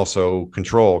plant, and also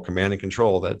command and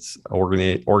control that's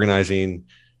organizing,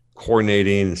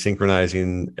 coordinating, and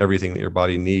synchronizing everything that your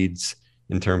body needs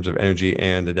in terms of energy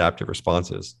and adaptive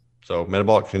responses. So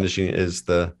metabolic conditioning is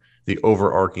the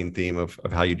overarching theme of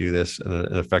how you do this at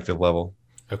an effective level.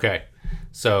 Okay.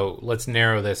 So let's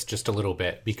narrow this just a little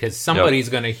bit, because somebody's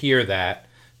going to hear that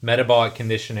metabolic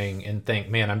conditioning and think,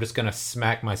 man, I'm just going to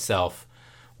smack myself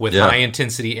with high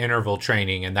intensity interval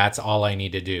training, and that's all I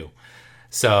need to do.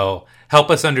 So help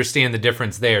us understand the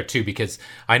difference there too, because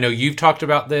I know you've talked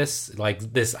about this, like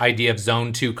this idea of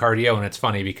zone 2 cardio, and it's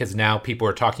funny because now people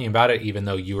are talking about it, even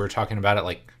though you were talking about it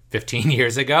like 15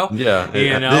 years ago. Yeah.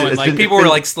 You know, and like people were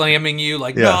like slamming you,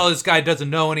 like, no, this guy doesn't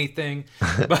know anything.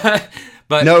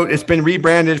 But no, it's been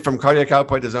rebranded from cardiac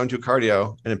output to zone 2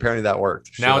 cardio, and apparently that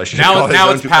worked. Now it's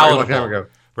palatable.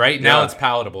 Right now it's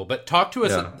palatable. But talk to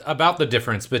us about the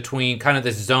difference between kind of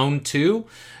this zone 2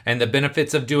 and the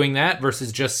benefits of doing that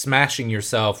versus just smashing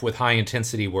yourself with high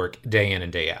intensity work day in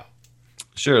and day out.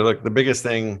 Sure. Look, the biggest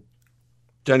thing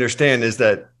to understand is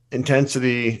that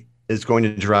intensity is going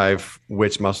to drive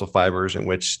which muscle fibers and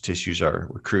which tissues are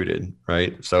recruited,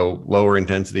 right? So lower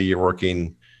intensity, you're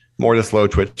working more to slow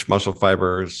twitch muscle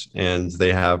fibers, and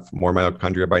they have more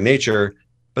mitochondria by nature,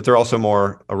 but they're also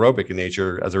more aerobic in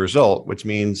nature as a result, which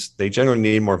means they generally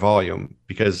need more volume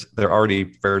because they're already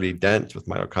fairly dense with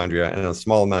mitochondria, and a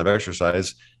small amount of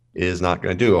exercise is not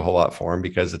going to do a whole lot for them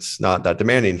because it's not that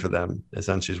demanding for them,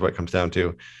 essentially is what it comes down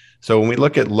to. So when we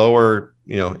look at lower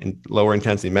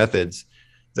intensity methods,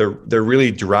 they're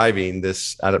really driving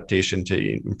this adaptation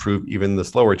to improve even the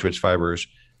slower twitch fibers.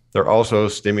 They're also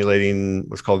stimulating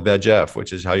what's called VEGF,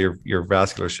 which is how your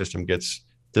vascular system gets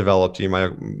developed.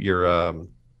 Your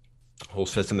whole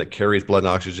system that carries blood and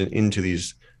oxygen into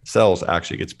these cells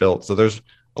actually gets built. So there's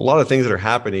a lot of things that are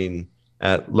happening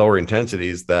at lower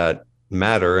intensities that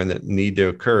matter and that need to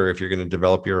occur if you're going to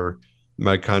develop your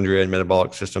mitochondria and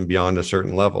metabolic system beyond a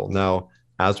certain level. Now,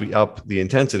 as we up the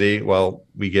intensity, well,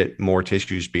 we get more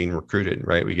tissues being recruited,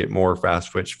 right? We get more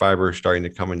fast twitch fibers starting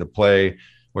to come into play.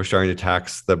 We're starting to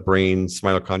tax the brain's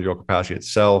mitochondrial capacity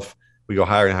itself. We go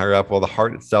higher and higher up. Well, the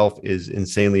heart itself is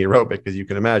insanely aerobic, as you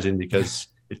can imagine, because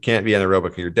it can't be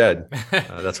anaerobic or you're dead.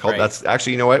 That's called, that's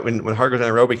actually, you know what? When heart goes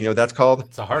anaerobic, you know what that's called?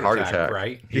 It's a heart attack,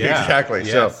 right? Yeah, exactly.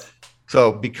 Yes.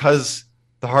 So because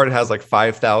the heart has like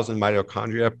 5,000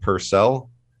 mitochondria per cell,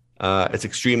 it's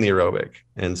extremely aerobic.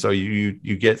 And so you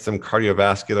get some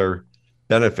cardiovascular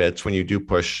benefits when you do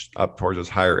push up towards those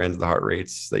higher ends of the heart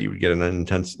rates that you would get in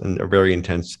a very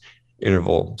intense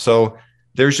interval. So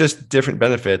there's just different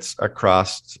benefits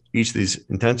across each of these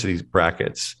intensity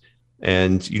brackets,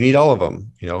 and you need all of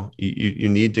them. You know, you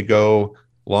need to go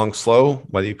long, slow,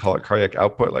 whether you call it cardiac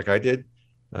output like I did,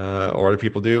 or other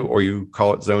people do, or you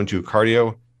call it zone 2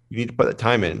 cardio. You need to put the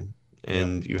time in,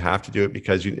 and you have to do it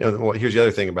because well, here's the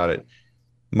other thing about it.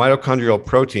 Mitochondrial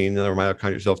protein, or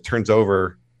mitochondria itself, turns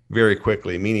over very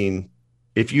quickly, meaning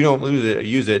if you don't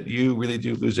use it, you really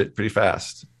do lose it pretty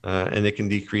fast. And it can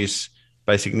decrease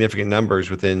by significant numbers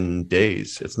within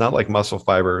days. It's not like muscle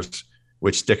fibers,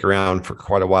 which stick around for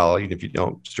quite a while, even if you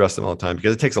don't stress them all the time,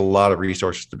 because it takes a lot of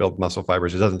resources to build muscle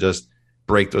fibers. It doesn't just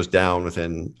break those down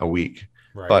within a week.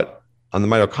 Right. But on the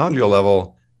mitochondrial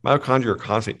level, mitochondria are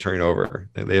constantly turning over.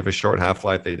 They have a short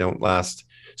half-life. They don't last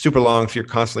super long. So you're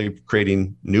constantly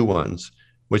creating new ones,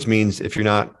 which means if you're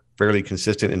not fairly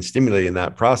consistent in stimulating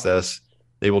that process,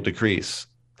 they will decrease.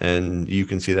 And you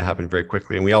can see that happen very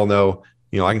quickly. And we all know,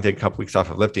 I can take a couple weeks off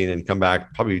of lifting and come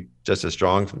back probably just as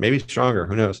strong, maybe stronger,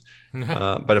 who knows?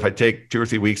 But if I take 2 or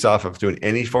 3 weeks off of doing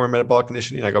any form of metabolic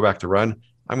conditioning, I go back to run,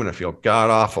 I'm going to feel god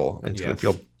awful. And it's going to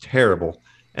feel terrible.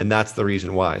 And that's the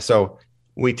reason why. So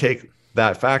when we take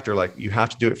that factor, like you have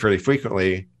to do it fairly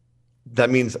frequently. That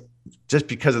means just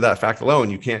because of that fact alone,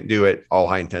 you can't do it all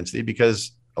high intensity,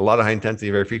 because a lot of high intensity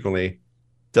very frequently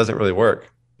doesn't really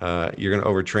work. You're going to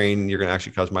overtrain. You're going to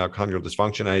actually cause mitochondrial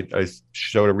dysfunction. I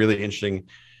showed a really interesting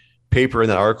paper in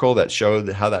that article that showed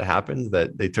how that happened,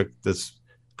 that they took this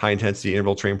high intensity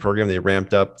interval training program. They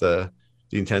ramped up the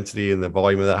intensity and the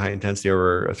volume of that high intensity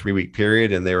over a 3-week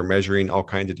period. And they were measuring all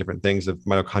kinds of different things of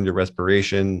mitochondrial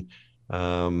respiration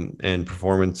and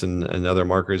performance and other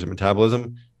markers of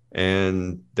metabolism.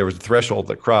 And there was a threshold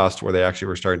that crossed where they actually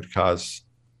were starting to cause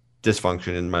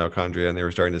dysfunction in mitochondria, and they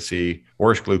were starting to see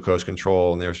worse glucose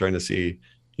control, and they were starting to see,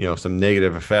 some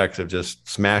negative effects of just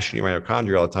smashing your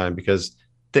mitochondria all the time. Because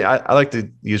I like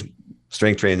to use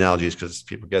strength training analogies because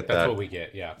people get that. That's what we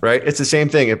get, yeah. Right? It's the same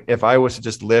thing. If I was to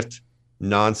just lift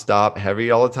nonstop heavy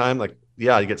all the time, like,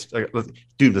 yeah, you get,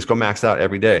 dude, let's go max out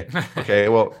every day. Okay,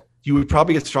 well, you would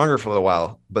probably get stronger for a little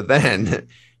while, but then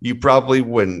you probably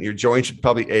wouldn't. Your joints would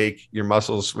probably ache. Your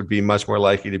muscles would be much more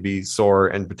likely to be sore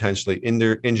and potentially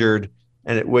injured,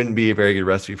 and it wouldn't be a very good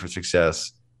recipe for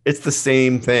success. It's the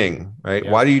same thing, right?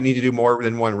 Yeah. Why do you need to do more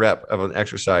than 1 rep of an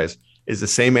exercise is the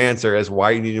same answer as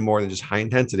why you need to do more than just high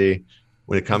intensity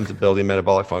when it comes to building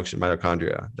metabolic function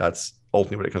mitochondria. That's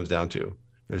ultimately what it comes down to.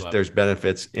 There's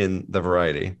benefits in the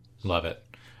variety. Love it.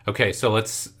 Okay, so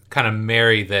let's kind of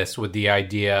marry this with the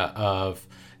idea of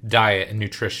diet and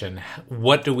nutrition.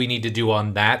 What do we need to do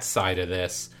on that side of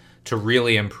this to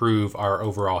really improve our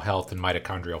overall health and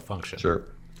mitochondrial function. Sure.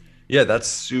 Yeah, that's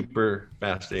super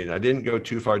fascinating. I didn't go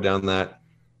too far down that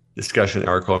discussion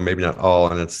article, maybe not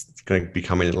all, and it's going to be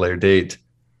coming at a later date.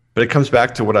 But it comes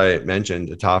back to what I mentioned,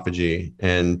 autophagy.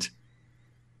 And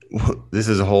this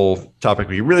is a whole topic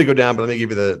we really go down, but let me give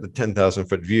you the 10,000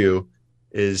 foot view.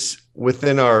 Is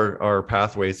within our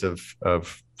pathways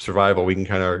of survival, we can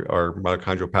kind of our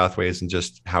mitochondrial pathways and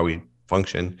just how we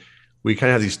function. We kind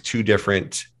of have these two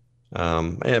different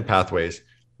pathways.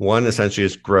 One essentially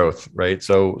is growth, right?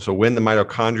 So when the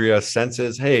mitochondria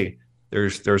senses, hey,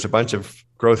 there's a bunch of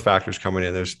growth factors coming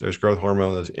in. There's growth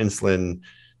hormone, there's insulin,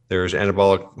 there's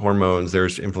anabolic hormones,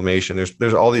 there's inflammation.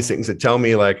 There's all these things that tell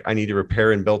me like I need to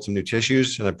repair and build some new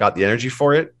tissues, and I've got the energy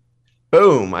for it.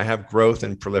 Boom, I have growth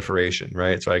and proliferation,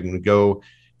 right? So I can go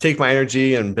take my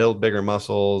energy and build bigger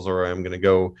muscles, or I'm going to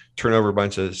go turn over a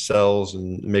bunch of cells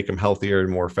and make them healthier and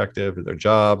more effective at their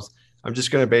jobs. I'm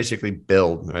just going to basically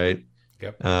build, right?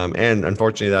 Yep. And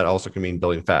unfortunately, that also can mean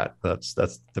building fat. That's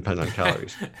dependent on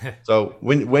calories. So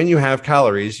when you have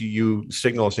calories, you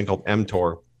signal a thing called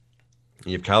mTOR.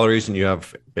 You have calories, and you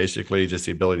have basically just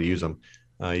the ability to use them.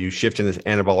 You shift in this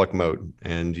anabolic mode,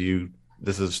 and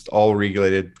this is all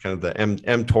regulated. Kind of the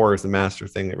mTOR is the master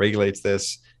thing that regulates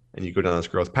this, and you go down this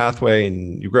growth pathway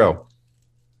and you grow.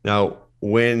 Now,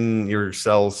 when your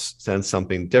cells sense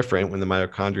something different, when the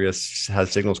mitochondria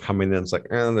has signals coming in, it's like,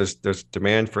 there's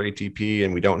demand for ATP,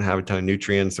 and we don't have a ton of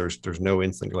nutrients. There's no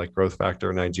insulin like growth factor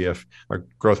and IGF or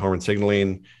growth hormone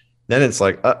signaling. Then it's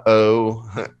like,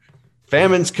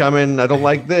 famine's coming. I don't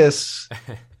like this.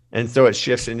 And so it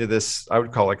shifts into this, I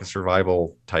would call like a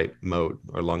survival type mode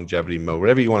or longevity mode,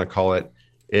 whatever you want to call it.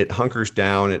 It hunkers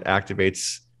down, it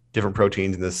activates different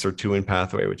proteins in the sirtuin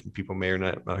pathway, which people may or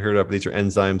not heard of. These are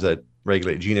enzymes that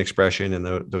regulate gene expression, and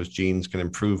those genes can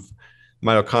improve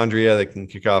mitochondria. They can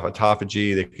kick off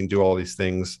autophagy. They can do all these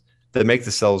things that make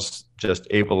the cells just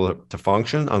able to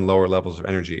function on lower levels of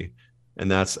energy.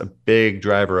 And that's a big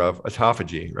driver of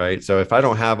autophagy, right? So if I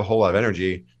don't have a whole lot of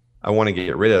energy, I want to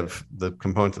get rid of the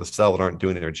components of the cell that aren't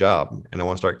doing their job. And I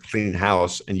want to start cleaning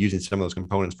house and using some of those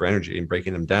components for energy and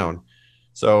breaking them down.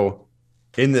 So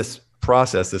in this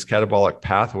process, this catabolic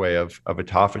pathway of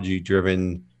autophagy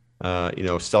driven,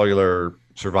 cellular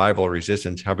survival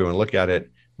resistance, however you want to look at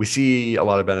it, we see a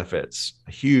lot of benefits,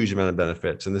 a huge amount of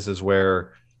benefits. And this is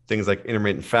where things like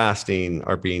intermittent fasting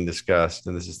are being discussed.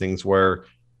 And this is things where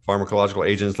pharmacological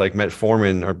agents like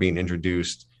metformin are being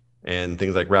introduced, and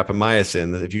things like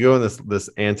rapamycin. If you go in this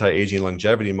anti-aging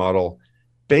longevity model,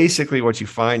 basically what you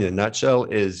find in a nutshell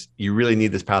is you really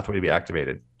need this pathway to be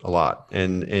activated a lot.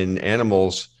 And in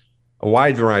animals, a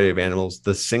wide variety of animals,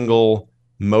 the single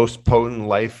most potent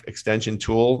life extension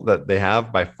tool that they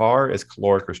have by far is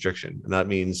caloric restriction. And that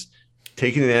means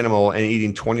taking an animal and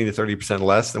eating 20 to 30%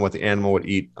 less than what the animal would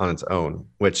eat on its own,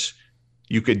 which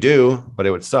you could do, but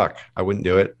it would suck. I wouldn't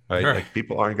do it, right? Sure. Like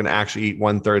people aren't going to actually eat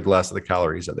 1/3 less of the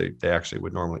calories that they actually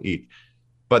would normally eat.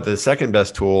 But the second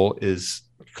best tool is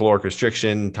caloric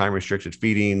restriction, time restricted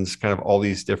feedings, kind of all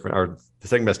these different, or the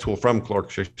second best tool from caloric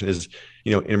restriction is,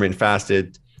 intermittent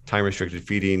fasted, time restricted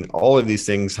feeding. All of these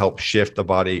things help shift the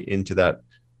body into that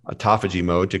autophagy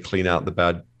mode to clean out the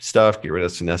bad stuff, get rid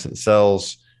of senescent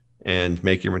cells, and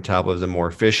make your metabolism more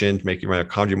efficient, make your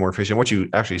mitochondria more efficient. What you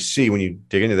actually see when you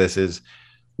dig into this is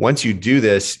once you do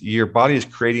this, your body is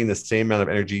creating the same amount of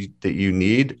energy that you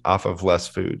need off of less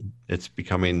food. It's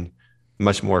becoming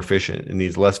much more efficient. It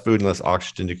needs less food and less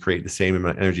oxygen to create the same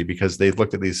amount of energy, because they've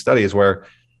looked at these studies where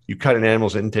you cut an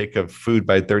animal's intake of food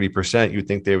by 30%, you'd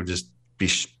think they would just be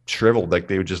shriveled, like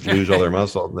they would just lose all their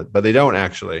muscle, but they don't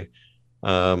actually,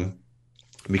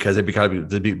 because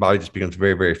the body just becomes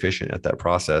very, very efficient at that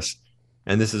process.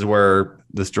 And this is where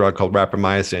this drug called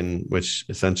rapamycin, which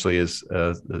essentially is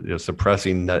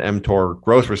suppressing that mTOR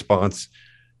growth response,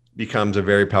 becomes a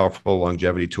very powerful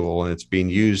longevity tool. And it's being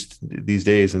used these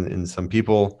days in some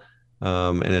people.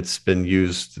 And it's been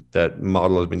used, that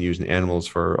model has been used in animals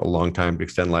for a long time to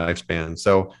extend lifespan.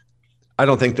 So I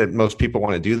don't think that most people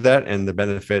want to do that. And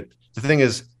the thing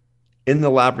is, in the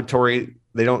laboratory,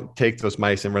 they don't take those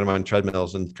mice and run them on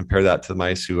treadmills and compare that to the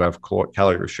mice who have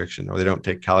calorie restriction, or they don't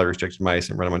take calorie restricted mice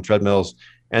and run them on treadmills.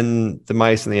 And the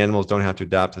mice and the animals don't have to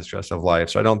adapt to the stress of life.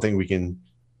 So I don't think we can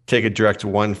take a direct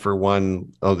one for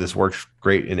one. Oh, this works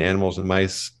great in animals and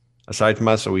mice aside from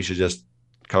us, so we should just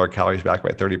cut our calories back by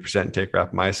 30% and take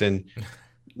rapamycin. I'm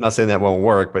not saying that won't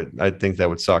work, but I think that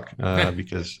would suck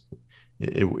because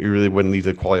it really wouldn't lead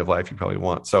to the quality of life you probably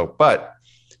want. So, but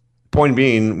point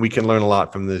being, we can learn a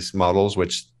lot from these models,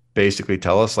 which basically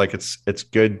tell us like it's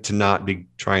good to not be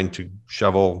trying to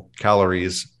shovel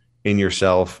calories in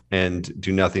yourself and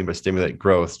do nothing but stimulate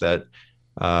growth. That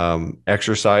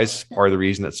exercise, part of the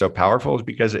reason it's so powerful is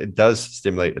because it does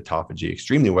stimulate autophagy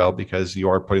extremely well, because you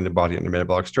are putting the body under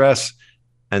metabolic stress,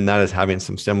 and that is having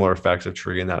some similar effects of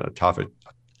triggering that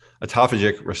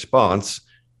autophagic response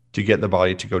to get the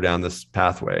body to go down this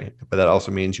pathway. But that also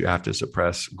means you have to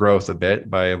suppress growth a bit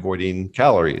by avoiding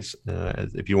calories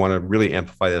if you want to really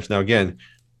amplify this. Now, again,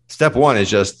 step one is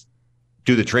just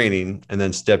do the training. And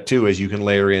then step two is you can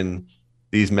layer in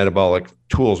these metabolic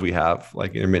tools we have,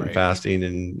 like intermittent fasting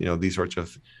and, these sorts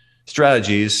of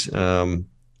strategies. And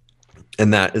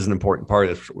that is an important part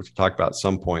of this, which we'll talk about at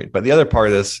some point. But the other part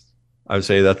of this, I would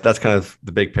say that's kind of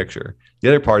the big picture. The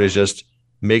other part is just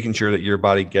making sure that your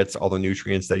body gets all the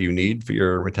nutrients that you need for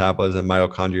your metabolism,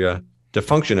 mitochondria to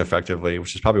function effectively,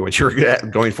 which is probably what you were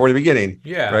going for in the beginning.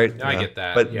 Yeah, right. I get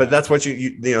that. But that's what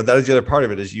you that is the other part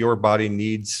of it, is your body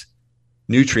needs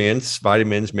nutrients,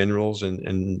 vitamins, minerals, and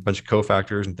a bunch of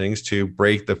cofactors and things to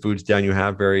break the foods down you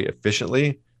have very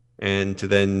efficiently, and to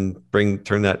then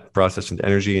turn that process into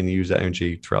energy and use that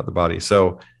energy throughout the body.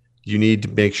 So you need to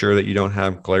make sure that you don't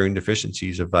have glaring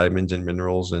deficiencies of vitamins and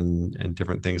minerals and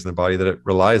different things in the body that it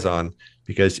relies on.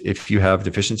 Because if you have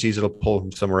deficiencies, it'll pull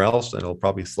from somewhere else, and it'll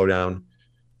probably slow down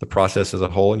the process as a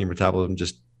whole, and your metabolism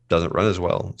just doesn't run as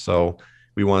well. So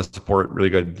we want to support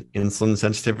really good insulin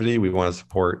sensitivity. We want to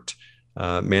support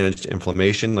managed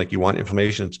inflammation. Like, you want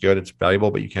inflammation, it's good, it's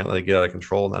valuable, but you can't let it get out of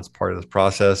control. And that's part of this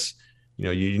process.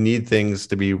 You need things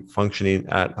to be functioning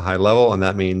at a high level. And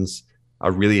that means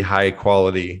a really high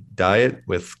quality diet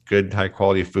with good high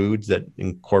quality foods that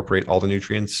incorporate all the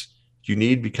nutrients you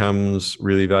need becomes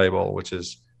really valuable, which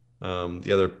is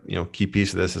the other key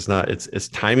piece of this. It's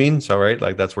timing. So right,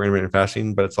 like that's where intermittent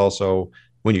fasting, but it's also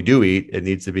when you do eat, it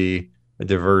needs to be a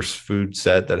diverse food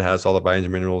set that has all the vitamins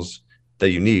and minerals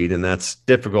that you need. And that's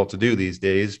difficult to do these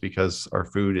days because our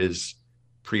food is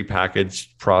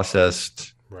prepackaged,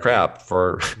 processed crap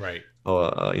for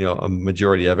a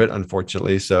majority of it,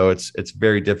 unfortunately. So it's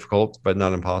very difficult, but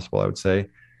not impossible, I would say,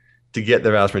 to get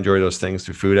the vast majority of those things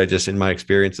through food. I just, in my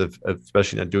experience of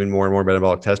especially not doing more and more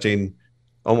metabolic testing,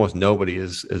 almost nobody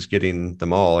is getting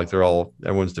them all. Like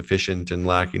everyone's deficient and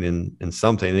lacking in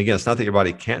something. And again, it's not that your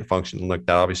body can't function like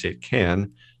that. Obviously it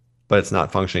can, but it's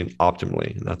not functioning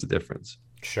optimally. And that's the difference.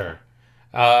 Sure.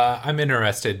 I'm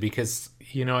interested because,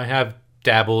 I have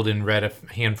dabbled and read a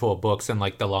handful of books in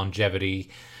like the longevity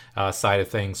side of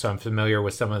things. So I'm familiar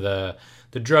with some of the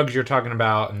drugs you're talking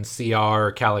about, and CR,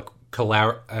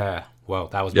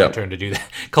 that was my turn to do that.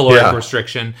 Caloric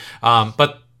restriction.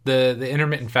 But the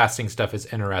intermittent fasting stuff is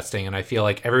interesting. And I feel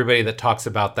like everybody that talks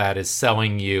about that is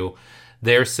selling you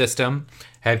their system.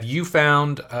 Have you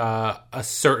found a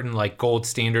certain like gold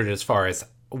standard as far as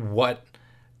what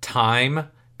time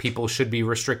people should be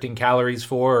restricting calories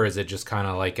for? Or is it just kind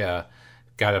of like a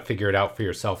got to figure it out for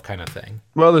yourself kind of thing?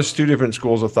 Well, there's two different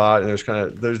schools of thought,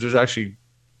 and there's actually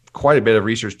quite a bit of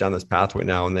research down this pathway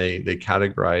now, and they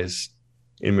categorize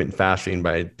intermittent fasting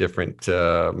by different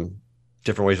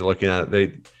ways of looking at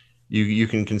it. You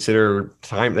can consider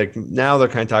time, like now they're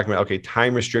kind of talking about, okay,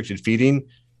 time restricted feeding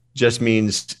just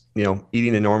means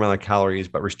eating a normal amount of calories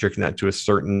but restricting that to a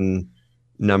certain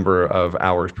number of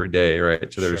hours per day,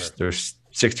 right? So there's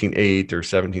 16-8 or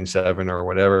 17-7 or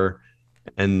whatever.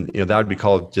 And that would be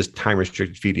called just time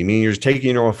restricted feeding, meaning you're just taking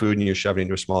your normal food and you're shoving it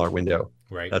into a smaller window.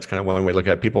 Right. That's kind of one way to look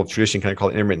at it. People traditionally kind of call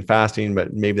it intermittent fasting,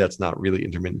 but maybe that's not really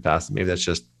intermittent fasting. Maybe that's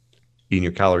just eating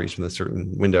your calories from a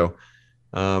certain window.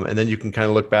 And then you can kind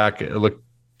of look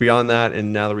beyond that.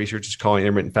 And now the research is calling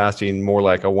intermittent fasting more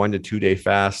like a 1 to 2 day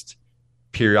fast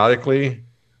periodically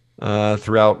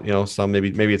throughout, some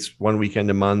maybe it's one weekend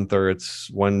a month, or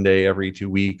it's one day every 2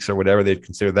 weeks or whatever. They'd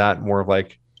consider that more of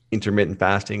like intermittent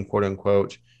fasting, quote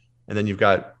unquote. And then you've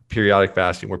got periodic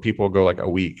fasting where people go like a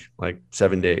week, like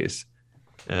 7 days.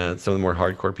 And some of the more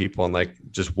hardcore people on like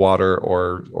just water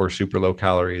or super low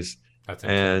calories. That's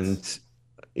intense.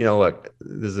 And, look,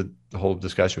 there's a whole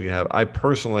discussion we can have. I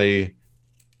personally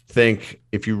think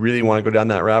if you really want to go down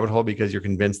that rabbit hole because you're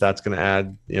convinced that's going to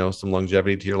add, some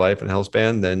longevity to your life and health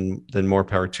span, then more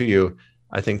power to you.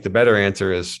 I think the better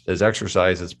answer is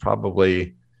exercise. It's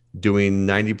probably doing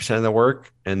 90% of the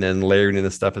work, and then layering in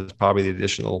the stuff is probably the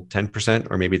additional 10%,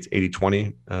 or maybe it's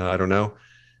 80-20. I don't know.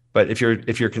 But if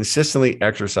you're consistently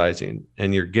exercising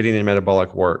and you're getting in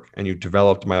metabolic work and you've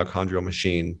developed a mitochondrial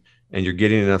machine and you're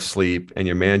getting enough sleep and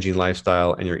you're managing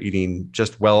lifestyle and you're eating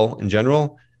just well in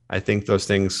general, I think those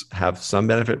things have some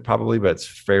benefit probably, but it's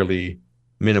fairly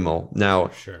minimal.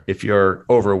 Now, if you're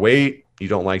overweight you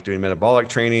don't like doing metabolic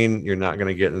training, you're not going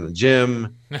to get in the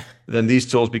gym, then these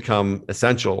tools become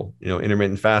essential.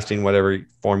 Intermittent fasting, whatever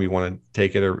form you want to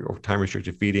take it, or time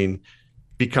restricted feeding,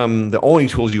 become the only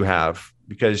tools you have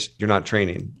because you're not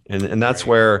training. And that's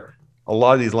where a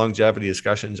lot of these longevity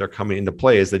discussions are coming into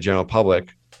play, is the general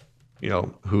public,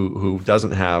 who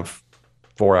doesn't have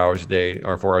 4 hours a day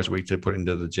or 4 hours a week to put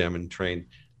into the gym and train.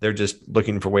 They're just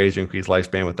looking for ways to increase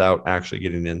lifespan without actually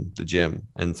getting in the gym.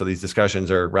 And so these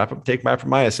discussions are take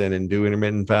rapamycin and do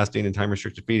intermittent fasting and time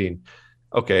restricted feeding.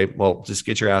 Okay, well, just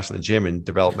get your ass in the gym and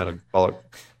develop metabolic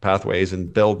pathways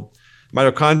and build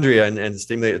mitochondria and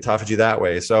stimulate autophagy that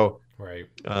way. So, right.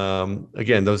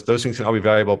 Again, those things can all be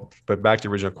valuable. But back to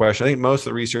the original question, I think most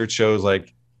of the research shows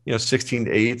 16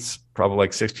 to 8, probably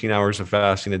like 16 hours of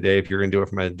fasting a day. If you're going to do it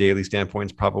from a daily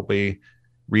standpoint, it's probably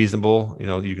reasonable.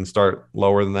 You can start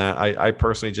lower than that. I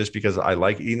personally, just because I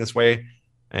like eating this way,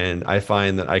 and I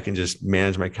find that I can just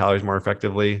manage my calories more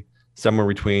effectively, somewhere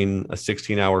between a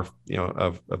 16-hour,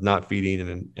 of not feeding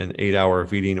and an 8-hour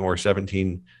feeding, or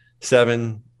 17-7.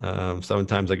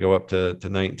 Sometimes I go up to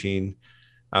 19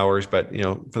 hours, but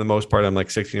for the most part, I'm like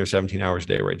 16 or 17 hours a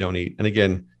day where I don't eat. And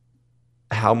again,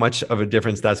 how much of a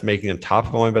difference that's making on top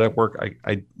of my metabolic work,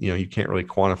 you can't really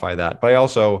quantify that. But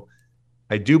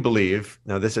I do believe,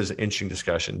 now this is an interesting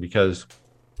discussion, because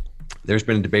there's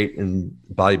been a debate in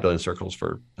bodybuilding circles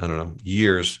for, I don't know,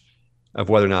 years, of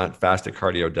whether or not fasted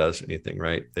cardio does anything,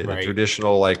 right? The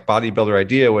traditional bodybuilder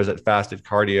idea was that fasted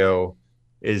cardio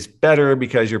is better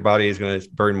because your body is going to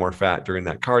burn more fat during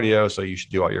that cardio, so you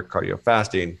should do all your cardio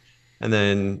fasting. And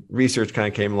then research kind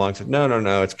of came along and said,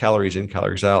 no, it's calories in,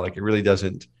 calories out. It really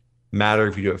doesn't matter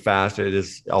if you do it fasted. It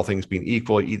is, all things being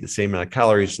equal, you eat the same amount of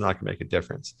calories, it's not going to make a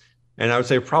difference. And I would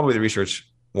say probably the research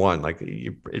won.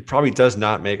 It probably does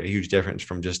not make a huge difference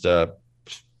from just a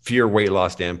pure weight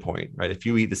loss standpoint, right? If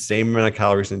you eat the same amount of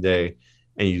calories in a day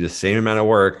and you do the same amount of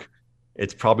work,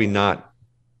 it's probably not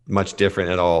much different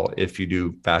at all if you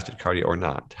do fasted cardio or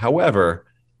not. However,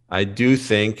 I do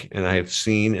think, and I have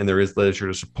seen, and there is literature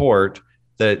to support,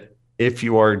 that if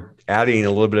you are adding a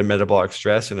little bit of metabolic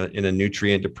stress in a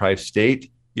nutrient deprived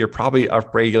state, you're probably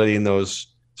upregulating those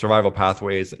survival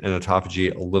pathways and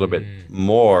autophagy a little bit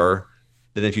more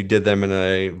than if you did them in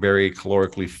a very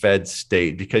calorically fed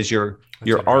state, because you're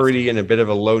already in a bit of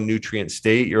a low nutrient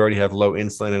state. You already have low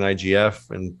insulin and IGF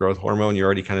and growth hormone. You're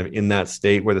already kind of in that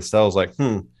state where the cell's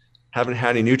haven't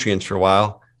had any nutrients for a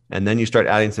while. And then you start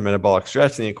adding some metabolic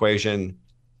stress in the equation.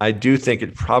 I do think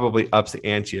it probably ups the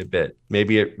ante a bit.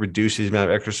 Maybe it reduces the amount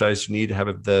of exercise you need to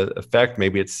have the effect.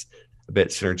 Maybe it's a bit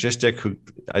synergistic.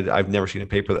 I've never seen a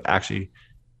paper that actually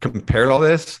compared all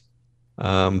this.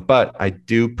 But I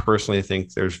do personally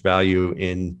think there's value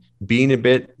in being a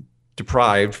bit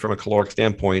deprived from a caloric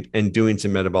standpoint and doing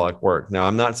some metabolic work. Now,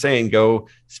 I'm not saying go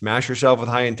smash yourself with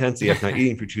high intensity after not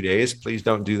eating for 2 days. Please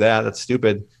don't do that. That's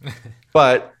stupid.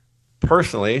 But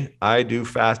personally, I do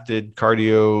fasted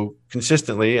cardio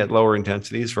consistently at lower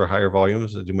intensities for higher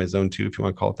volumes. I do my zone 2, if you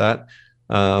want to call it that,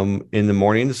 in the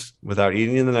mornings without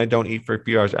eating. And then I don't eat for a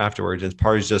few hours afterwards. And it's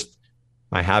part of just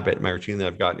my habit, my routine that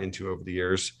I've gotten into over the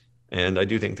years. And I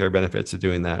do think there are benefits of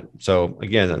doing that. So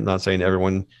again, I'm not saying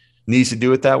everyone needs to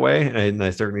do it that way. And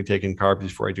I certainly take in carbs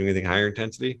before I do anything higher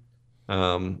intensity.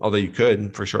 Although you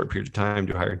could, for a short period of time,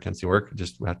 do higher intensity work. It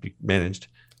just have to be managed.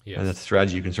 Yes. And that's a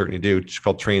strategy you can certainly do. It's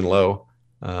called train low.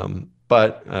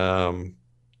 But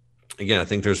again, I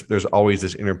think there's always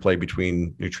this interplay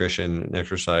between nutrition and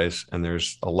exercise, and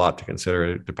there's a lot to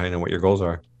consider depending on what your goals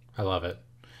are. I love it.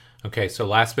 Okay, so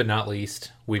last but not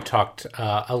least, we've talked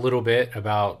a little bit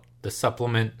about the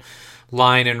supplement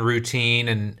line and routine,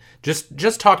 and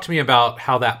just talk to me about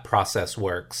how that process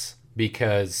works,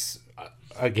 because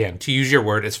again, to use your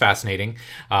word, it's fascinating.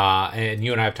 And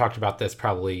you and I have talked about this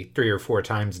probably 3 or 4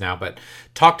 times now, but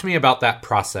talk to me about that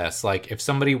process. Like if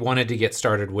somebody wanted to get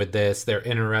started with this, they're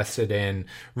interested in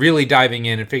really diving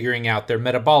in and figuring out their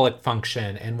metabolic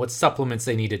function and what supplements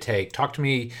they need to take. Talk to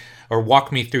me or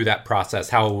walk me through that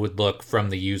process, how it would look from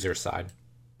the user side.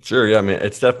 Sure. Yeah. I mean,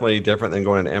 it's definitely different than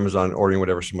going to Amazon and ordering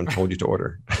whatever someone told you to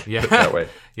order. Yeah. That way.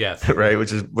 Yes. Right.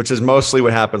 Which is mostly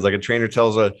what happens. Like a trainer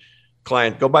tells a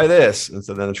client, go buy this. And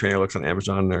so then the trainer looks on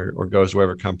Amazon or goes to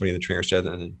whatever company the trainer said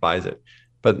and buys it.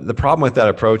 But the problem with that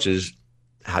approach is,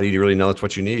 how do you really know that's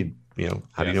what you need?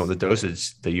 How do you know what the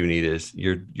dosage that you need is?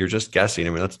 You're just guessing.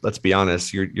 I mean, let's be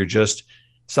honest. You're just,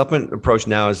 supplement approach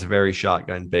now is very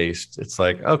shotgun based. It's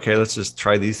like, okay, let's just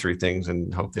try these 3 things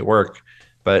and hope they work.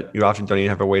 But you often don't even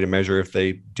have a way to measure if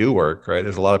they do work, right?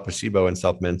 There's a lot of placebo in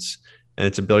supplements, and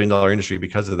it's $1 billion industry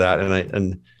because of that.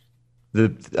 And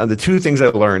the 2 things I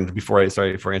learned before I answer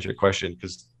your question,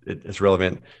 because it's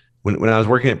relevant. when I was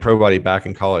working at ProBody back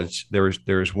in college, there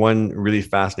was one really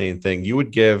fascinating thing. You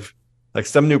would give like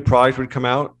some new product would come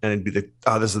out and it'd be this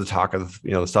is the talk of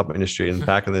the supplement industry. And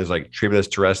back then there's like Tribulus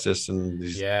terrestris and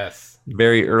these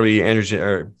very early androgen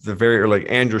or the very early like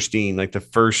androstenedione, like the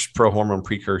first pro hormone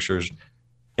precursors.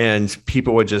 And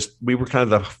people would we were kind of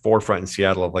the forefront in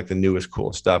Seattle of like the newest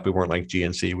cool stuff. We weren't like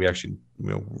GNC. We actually,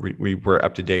 we were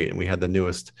up to date and we had the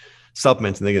newest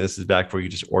supplements. And again, this is back before you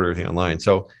just order everything online.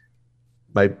 So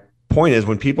my point is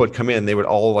when people would come in, they would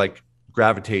all like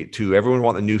gravitate to everyone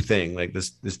want the new thing, like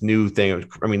this new thing.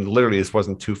 I mean, literally this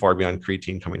wasn't too far beyond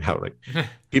creatine coming out. Like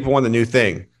people want the new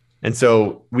thing. And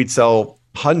so we'd sell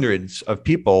hundreds of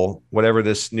people, whatever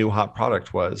this new hot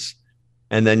product was.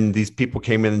 And then these people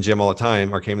came in the gym all the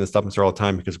time or came in the supplement store all the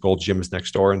time because Gold's Gym is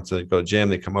next door. And so they go to the gym,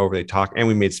 they come over, they talk, and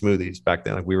we made smoothies back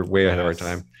then. Like we were way ahead of our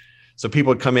time. So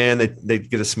people would come in, they'd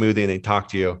get a smoothie and they'd talk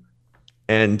to you.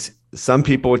 And some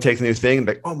people would take the new thing and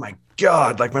be like, oh my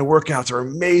God, like my workouts are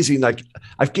amazing. Like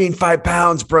I've gained 5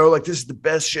 pounds, bro. Like this is the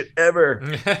best shit ever.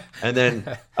 And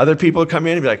then other people would come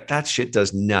in and be like, that shit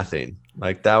does nothing.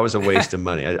 Like that was a waste of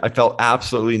money. I felt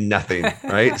absolutely nothing.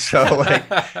 Right. So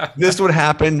like this would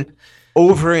happen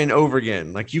over and over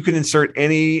again. Like you can insert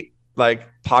any like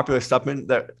popular supplement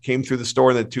that came through the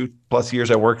store in the 2+ years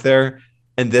I worked there.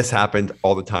 And this happened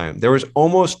all the time. There was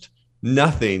almost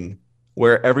nothing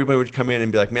where everybody would come in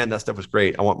and be like, man, that stuff was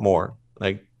great. I want more.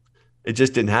 Like it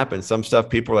just didn't happen. Some stuff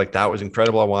people were like, that was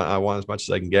incredible. I want as much as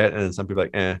I can get. And then some people are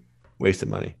like, wasted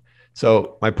money.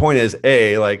 So my point is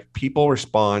like people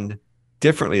respond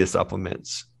differently to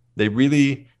supplements. They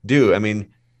really do. I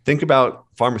mean, think about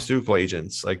pharmaceutical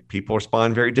agents. Like people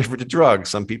respond very different to drugs.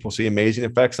 Some people see amazing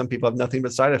effects. Some people have nothing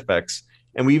but side effects.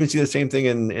 And we even see the same thing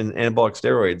in anabolic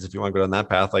steroids. If you want to go down that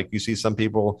path, like you see some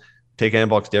people take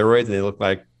anabolic steroids and they look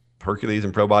like Hercules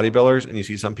and pro bodybuilders. And you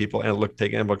see some people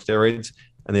take anabolic steroids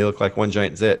and they look like one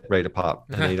giant zit ready to pop.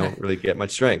 And they don't really get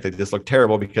much strength. They just look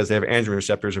terrible because they have androgen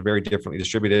receptors are very differently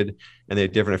distributed and they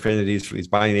have different affinities for these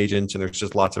binding agents. And there's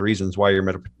just lots of reasons why you're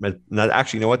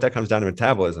actually, you know what? That comes down to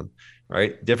metabolism,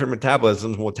 right? Different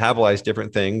metabolisms will metabolize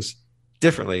different things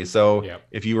differently. So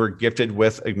if you were gifted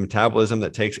with a metabolism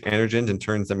that takes androgens and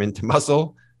turns them into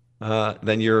muscle,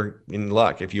 then you're in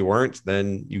luck. If you weren't,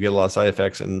 then you get a lot of side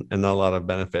effects and not a lot of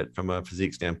benefit from a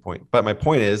physique standpoint. But my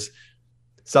point is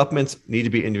supplements need to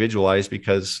be individualized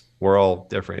because we're all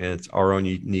different and it's our own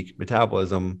unique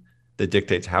metabolism that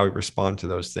dictates how we respond to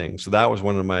those things. So that was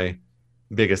one of my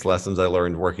biggest lessons I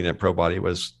learned working at ProBody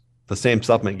was the same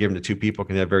supplement given to two people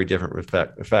can have very different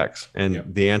effects. And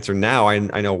the answer now, I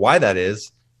know why that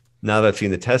is. Now that I've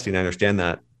seen the testing, I understand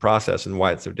that process and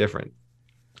why it's so different.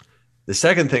 The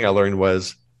second thing I learned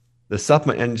was the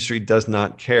supplement industry does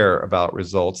not care about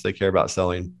results. They care about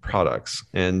selling products.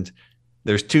 And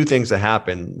there's two things that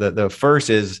happen. The first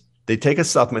is they take a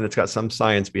supplement that's got some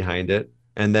science behind it,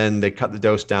 and then they cut the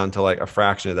dose down to like a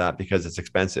fraction of that because it's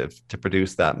expensive to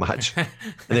produce that much. And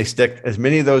they stick as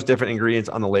many of those different ingredients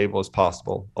on the label as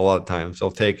possible a lot of times. So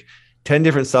they'll take 10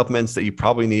 different supplements that you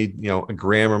probably need, a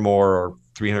gram or more, or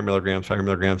 300 milligrams, 500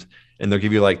 milligrams, and they'll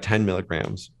give you like 10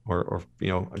 milligrams or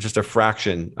just a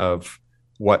fraction of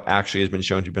what actually has been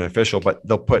shown to be beneficial, but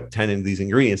they'll put 10 of these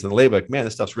ingredients in the label. Like, man,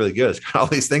 this stuff's really good. It's got all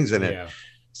these things in it. Yeah.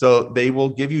 So they will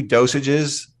give you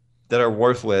dosages that are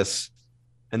worthless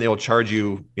and they will charge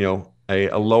you,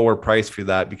 a lower price for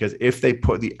that, because if they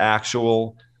put the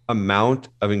actual amount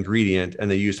of ingredient and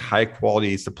they use high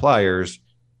quality suppliers,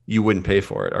 you wouldn't pay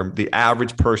for it. Or the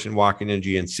average person walking in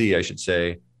GNC, I should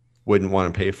say, wouldn't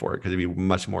want to pay for it because it'd be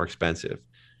much more expensive.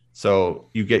 So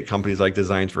you get companies like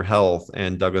Designs for Health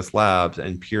and Douglas Labs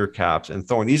and Pure Caps and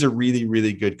Thorne. These are really,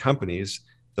 really good companies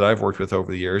that I've worked with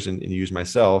over the years and used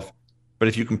myself. But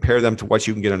if you compare them to what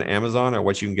you can get on Amazon or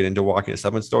what you can get into walking a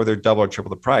supplement store, they're double or triple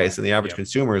the price. And the average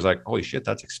consumer is like, holy shit,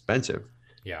 that's expensive.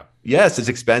 Yeah. Yes, it's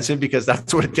expensive because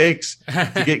that's what it takes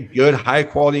to get good, high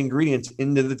quality ingredients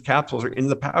into the capsules or into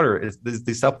the powder.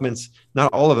 These supplements,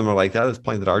 not all of them are like that. There's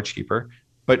plenty that are cheaper.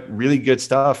 But really good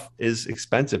stuff is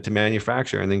expensive to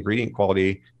manufacture, and the ingredient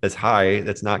quality that's high,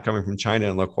 that's not coming from China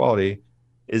and low quality,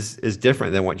 is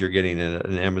different than what you're getting in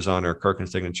an Amazon or Kirkland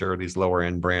Signature or these lower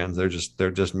end brands.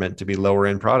 They're just meant to be lower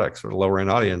end products for a lower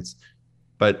end audience.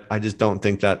 But I just don't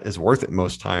think that is worth it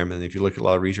most time. And if you look at a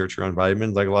lot of research around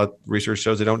vitamins, like a lot of research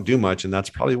shows they don't do much, and that's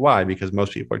probably why, because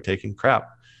most people are taking crap.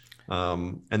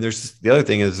 And there's the other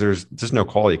thing is there's just no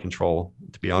quality control,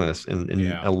 to be honest,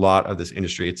 in a lot of this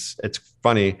industry. It's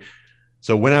funny.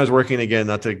 So when I was working, again,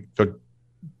 not to go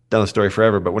down the story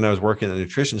forever, but when I was working in a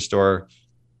nutrition store,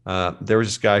 there was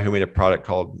this guy who made a product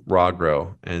called Raw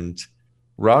Grow, and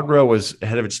Raw Grow was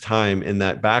ahead of its time in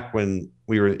that back when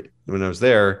I was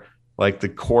there, like the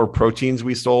core proteins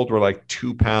we sold were like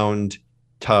 2-pound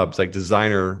tubs, like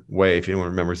designer whey, if anyone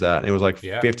remembers that. And it was like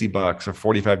 $50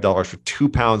 or $45 for 2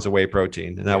 pounds of whey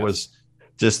protein. And that was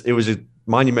just, it was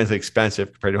monumentally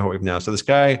expensive compared to what we have now. So this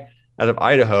guy out of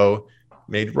Idaho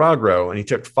made raw grow, and he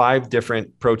took 5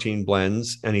 different protein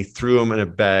blends and he threw them in a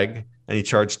bag and he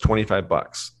charged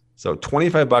 $25. So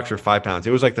 $25 for 5 pounds.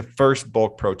 It was like the first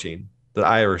bulk protein that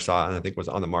I ever saw, and I think was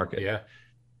on the market. Yeah.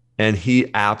 And he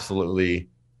absolutely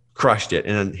crushed it.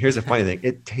 And here's the funny thing.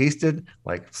 It tasted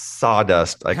like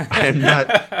sawdust. Like I'm not,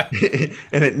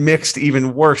 and it mixed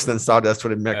even worse than sawdust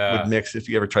would mix if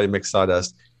you ever tried to mix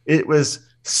sawdust. It was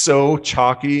so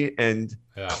chalky and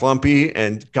clumpy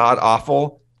and god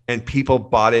awful. And people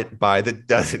bought it by the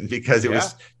dozen because it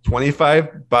was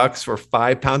 $25 for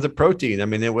 5 pounds of protein. I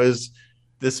mean, it was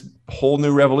this whole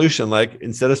new revolution. Like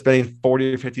instead of spending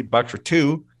 $40 or $50 for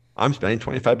 2, I'm spending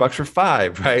 $25 for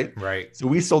 5, right? Right. So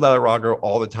we sold out of raw grow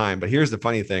all the time. But here's the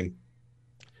funny thing.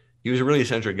 He was a really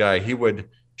eccentric guy. He would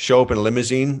show up in a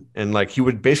limousine and like he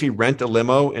would basically rent a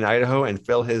limo in Idaho and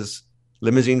fill his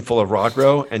limousine full of raw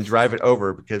grow and drive it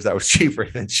over because that was cheaper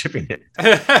than shipping it.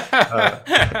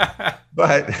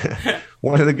 But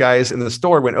one of the guys in the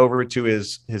store went over to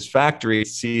his factory,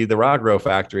 see the raw grow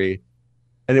factory,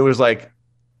 and it was like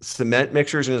cement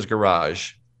mixers in his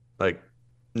garage. Like,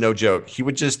 no joke. He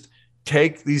would just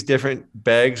take these different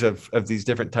bags of these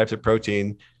different types of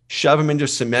protein, shove them into a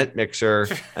cement mixer,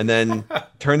 and then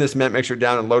turn the cement mixer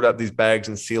down and load up these bags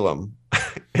and seal them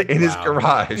in his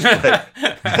garage. Like,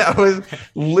 that was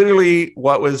literally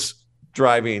what was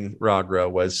driving raw grow,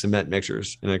 was cement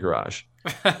mixers in a garage.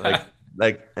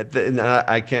 And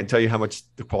I can't tell you how much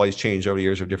the quality's changed over the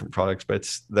years of different products, but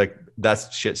it's like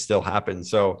that shit still happens.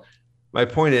 So my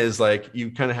point is, like,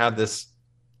 you kind of have this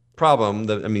problem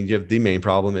that, I mean, you have the main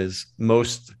problem is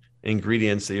most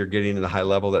ingredients that you're getting at a high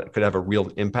level that could have a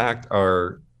real impact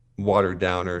are watered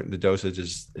down, or the dosage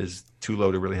is too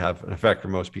low to really have an effect for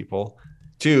most people.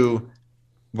 2,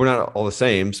 we're not all the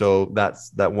same. So that's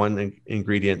that one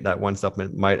ingredient, that one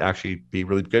supplement might actually be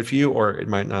really good for you, or it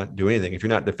might not do anything. If you're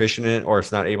not deficient in it, or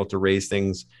it's not able to raise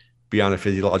things beyond a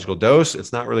physiological dose,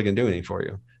 it's not really going to do anything for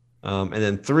you. And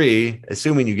then 3,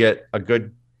 assuming you get a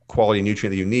good quality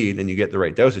nutrient that you need and you get the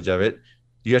right dosage of it,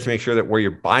 you have to make sure that where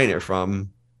you're buying it from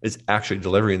is actually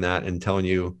delivering that and telling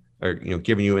you, or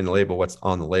giving you in the label what's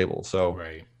on the label. So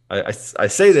I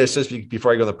say this just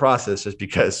before I go to the process, just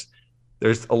because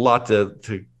there's a lot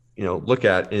to look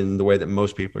at in the way that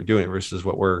most people are doing it versus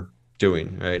what we're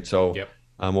doing, right? So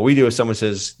what we do is, someone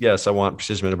says, yes, I want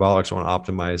precision metabolics, I want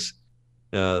to optimize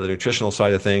the nutritional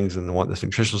side of things and I want this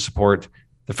nutritional support.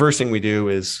 The first thing we do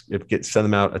is send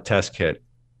them out a test kit.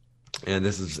 And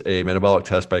this is a metabolic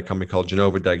test by a company called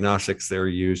Genova Diagnostics. They're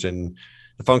used in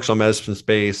the functional medicine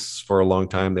space for a long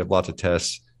time. They have lots of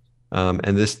tests.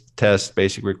 And this test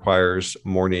basically requires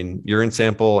morning urine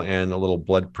sample and a little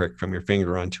blood prick from your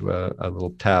finger onto a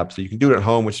little tab. So you can do it at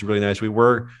home, which is really nice. We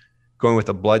were going with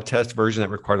a blood test version that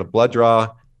required a blood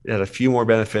draw. It had a few more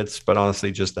benefits, but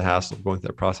honestly, just the hassle of going through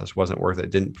that process wasn't worth it.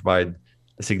 It didn't provide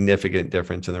a significant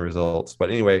difference in the results.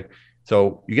 But anyway,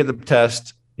 so you get the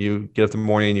test, you get up in the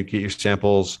morning, you get your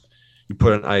samples, you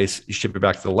put it on ice, you ship it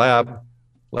back to the lab.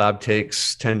 Lab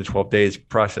takes 10 to 12 days,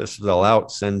 processes it all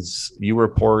out, sends you a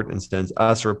report and sends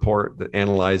us a report that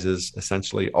analyzes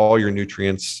essentially all your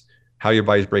nutrients, how your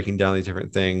body's breaking down these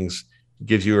different things,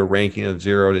 gives you a ranking of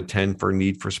 0 to 10 for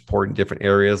need for support in different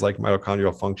areas like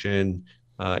mitochondrial function,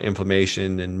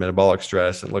 inflammation, and metabolic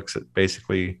stress, and looks at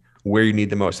basically where you need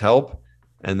the most help.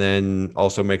 And then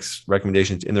also makes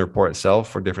recommendations in the report itself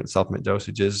for different supplement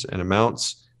dosages and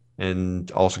amounts,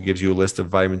 and also gives you a list of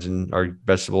vitamins and or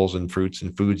vegetables and fruits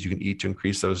and foods you can eat to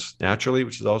increase those naturally,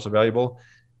 which is also valuable.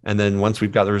 And then once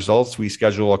we've got the results, we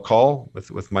schedule a call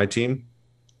with my team,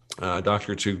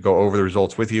 doctor, to go over the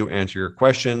results with you, answer your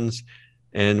questions.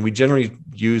 And we generally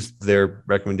use their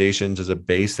recommendations as a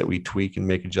base that we tweak and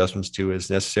make adjustments to as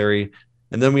necessary.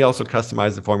 And then we also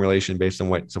customize the formulation based on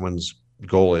what someone's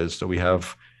goal is. So we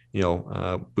have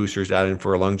boosters added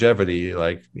for longevity,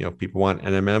 like, people want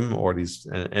NMM or these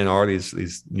NR,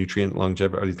 these nutrient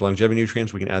longevity, or these longevity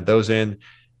nutrients, we can add those in.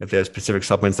 If there's specific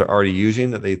supplements they're already using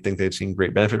that they think they've seen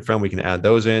great benefit from, we can add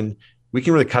those in. We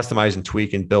can really customize and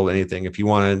tweak and build anything. If you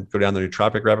want to go down the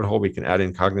nootropic rabbit hole, we can add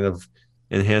in cognitive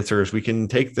enhancers. We can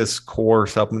take this core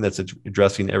supplement that's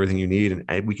addressing everything you need,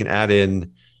 and we can add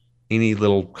in any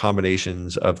little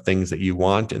combinations of things that you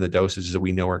want in the dosages that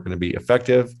we know are going to be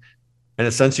effective, and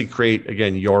essentially create,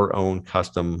 again, your own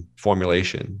custom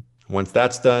formulation. Once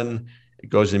that's done, it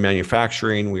goes into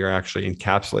manufacturing. We are actually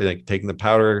encapsulating, taking the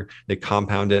powder, they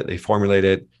compound it, they formulate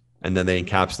it, and then they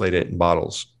encapsulate it in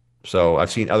bottles. So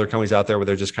I've seen other companies out there where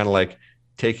they're just kind of like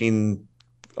taking,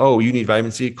 oh, you need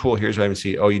vitamin C, cool, here's vitamin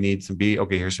C. Oh, you need some B,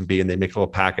 okay, here's some B, and they make a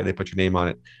little packet, they put your name on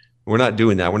it. We're not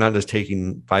doing that. We're not just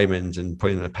taking vitamins and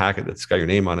putting in a packet that's got your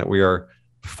name on it. We are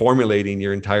formulating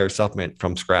your entire supplement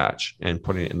from scratch and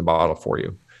putting it in the bottle for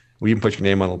you. We even put your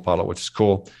name on the bottle, which is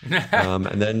cool. And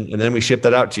then we ship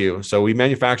that out to you. So we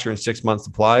manufacture in 6 month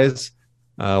supplies.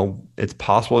 It's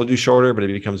possible to do shorter, but it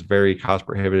becomes very cost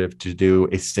prohibitive to do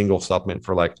a single supplement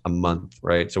for like a month,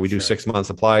 right? So we do 6 month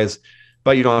supplies,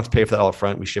 but you don't have to pay for that all up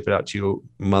front. We ship it out to you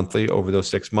monthly over those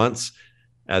 6 months.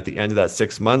 At the end of that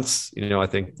 6 months, I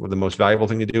think the most valuable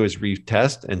thing to do is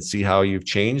retest and see how you've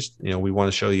changed. We want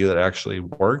to show you that it actually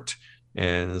worked.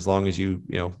 And as long as you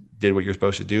did what you're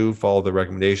supposed to do, follow the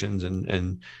recommendations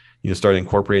and start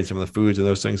incorporating some of the foods and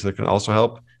those things that can also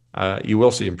help, you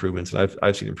will see improvements. And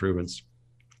I've seen improvements.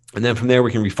 And then from there,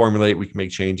 we can reformulate, we can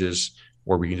make changes,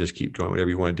 or we can just keep going, whatever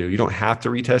you want to do. You don't have to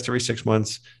retest every 6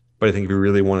 months, but I think if you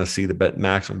really want to see the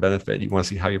maximum benefit, you want to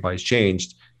see how your body's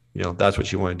changed, that's what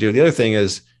you want to do. The other thing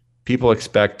is people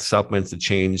expect supplements to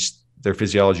change their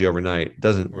physiology overnight. It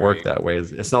doesn't work that way.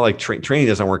 It's not like training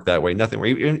doesn't work that way. Nothing.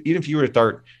 Even if you were to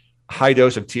start a high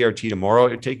dose of TRT tomorrow,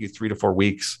 it'd take you 3 to 4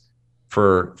 weeks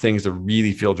for things to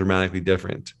really feel dramatically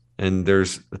different. And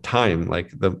there's a time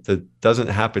like that doesn't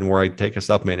happen where I take a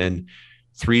supplement and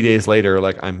 3 days later,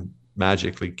 like I'm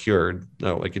magically cured.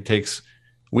 No, like it takes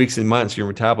weeks and months for your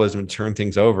metabolism to turn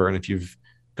things over. And if you've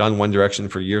gone one direction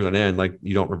for years on end, like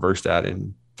you don't reverse that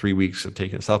in 3 weeks of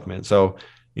taking a supplement. So,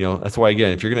 that's why,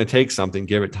 again, if you're going to take something,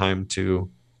 give it time to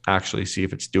actually see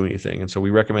if it's doing anything. And so we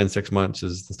recommend 6 months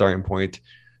as the starting point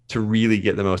to really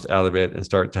get the most out of it and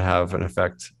start to have an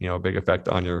effect, a big effect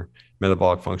on your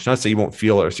metabolic function. Not to say you won't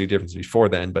feel it or see a difference before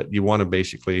then, but you want to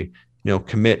basically,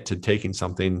 commit to taking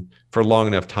something for long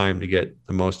enough time to get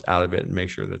the most out of it and make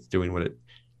sure that it's doing what it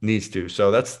needs to. So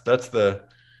that's the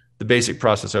basic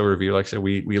process overview. Like I said,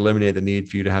 we eliminate the need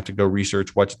for you to have to go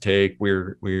research what to take.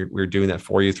 We're doing that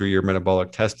for you through your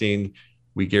metabolic testing.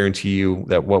 We guarantee you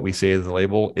that what we say as the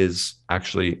label is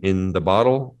actually in the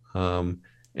bottle.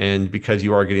 And because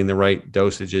you are getting the right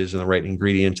dosages and the right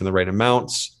ingredients and the right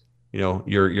amounts,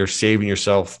 you're saving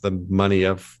yourself the money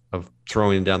of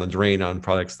throwing down the drain on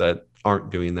products that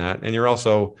aren't doing that. And you're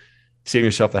also saving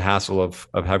yourself the hassle of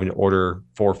having to order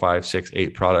 4, 5, 6,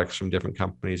 8 products from different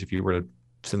companies if you were to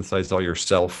synthesize all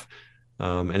yourself.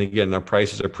 And again, our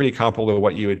prices are pretty comparable to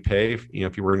what you would pay, if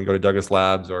you were going to go to Douglas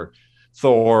Labs or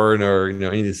Thorne or,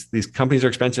 any of these companies are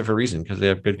expensive for a reason because they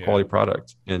have good quality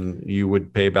products, and you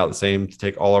would pay about the same to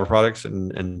take all our products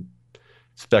and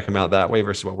spec them out that way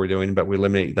versus what we're doing. But we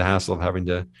eliminate the hassle of having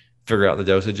to figure out the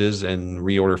dosages and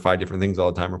reorder 5 different things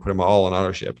all the time or put them all on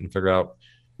auto ship and figure out,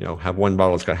 have one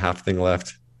bottle that's got half the thing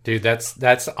left. Dude,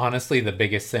 that's honestly the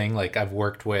biggest thing. Like I've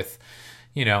worked with,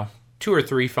 2 or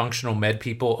 3 functional med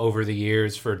people over the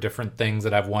years for different things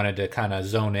that I've wanted to kind of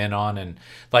zone in on. And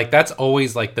like, that's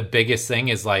always like the biggest thing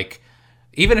is like,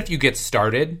 even if you get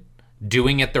started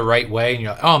doing it the right way and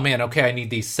you're like, oh man, okay, I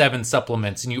need these 7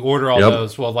 supplements, and you order all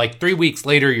those. Well, like 3 weeks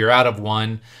later, you're out of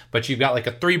one, but you've got like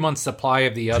a 3-month supply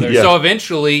of the other. So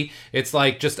eventually it's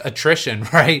like just attrition,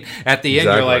 right? At the end,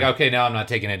 you're like, okay, now I'm not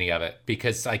taking any of it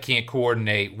because I can't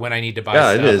coordinate when I need to buy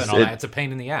stuff and all that. It's a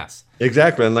pain in the ass.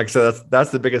 Exactly. And like I said, that's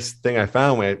the biggest thing I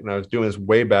found when I was doing this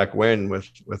way back when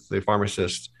with the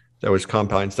pharmacist that was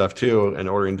compounding stuff too and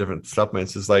ordering different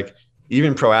supplements, is like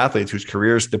even pro athletes whose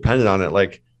careers depended on it,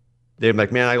 like they're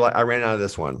like, man, I ran out of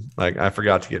this one. Like I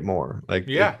forgot to get more. Like,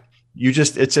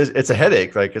 it's a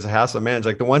headache. Like it's a hassle to manage.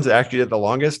 Like the ones that actually did the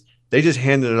longest, they just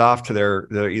handed it off to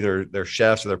their either their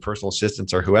chefs or their personal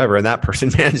assistants or whoever, and that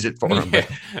person managed it for them. But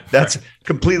that's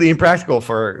completely impractical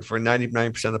for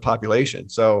 99% of the population.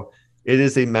 So it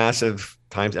is a massive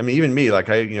time. I mean, even me, like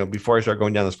before I start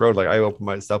going down this road, like I opened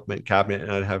my supplement cabinet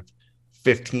and I'd have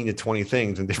 15 to 20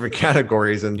 things in different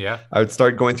categories. And I would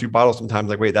start going through bottles sometimes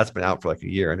like, wait, that's been out for like a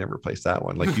year. I never replaced that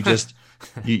one. Like you just,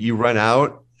 you run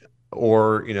out,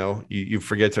 or, you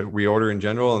forget to reorder in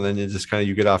general. And then you just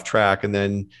you get off track. And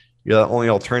then the only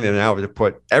alternative now is to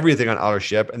put everything on auto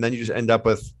ship. And then you just end up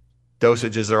with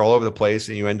dosages that are all over the place.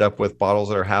 And you end up with bottles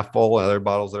that are half full and other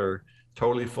bottles that are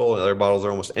totally full and other bottles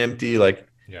are almost empty. Like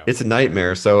it's a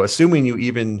nightmare. So assuming you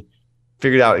even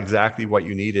figured out exactly what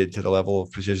you needed to the level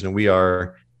of precision we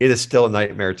are, it is still a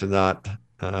nightmare to not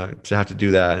to have to do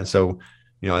that. And so,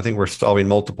 I think we're solving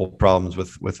multiple problems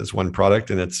with this one product,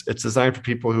 and it's designed for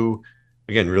people who,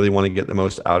 again, really want to get the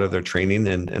most out of their training.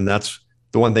 And that's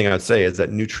the one thing I would say is that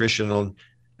nutritional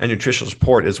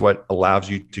support is what allows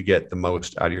you to get the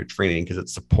most out of your training, because it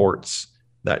supports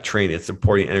that training. It's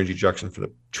supporting energy production for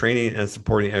the training and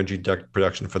supporting energy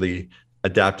production for the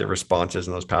adaptive responses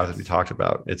and those pathways we talked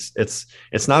about.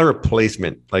 It's not a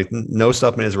replacement. Like no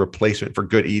supplement is a replacement for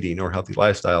good eating or healthy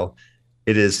lifestyle.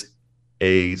 It is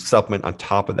a supplement on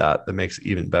top of that makes it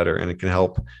even better, and it can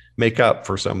help make up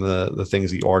for some of the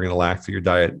things that you are going to lack through your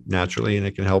diet naturally, and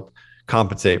it can help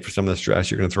compensate for some of the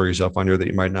stress you're going to throw yourself under that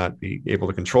you might not be able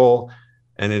to control.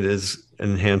 And it is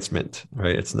an enhancement,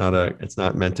 right? It's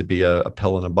not meant to be a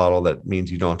pill in a bottle that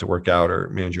means you don't have to work out or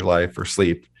manage your life or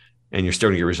sleep and you're still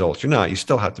going to get results. You're not. You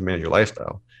still have to manage your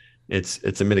lifestyle.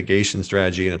 It's a mitigation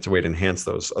strategy, and it's a way to enhance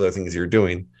those other things you're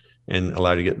doing and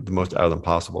allow you to get the most out of them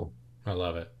possible. I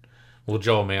love it. Well,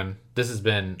 Joel, man, this has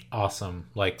been awesome.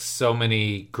 Like, so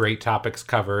many great topics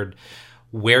covered.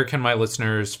 Where can my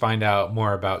listeners find out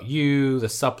more about you, the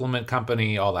supplement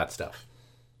company, all that stuff?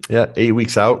 Yeah, 8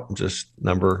 weeks out, just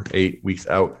number 8 weeks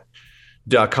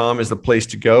out.com is the place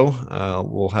to go.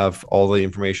 We'll have all the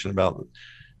information about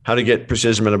how to get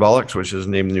Precision Metabolics, which is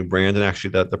named the new brand. And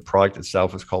actually the product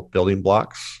itself is called Building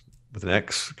Blocks with an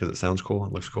X because it sounds cool.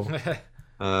 It looks cool.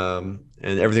 And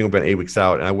everything will be 8 weeks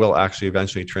out. And I will actually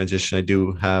eventually transition.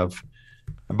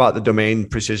 I bought the domain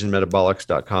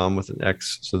precisionmetabolics.com with an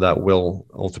X. So that will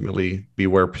ultimately be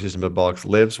where Precision Metabolics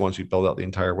lives once we build out the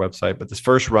entire website. But this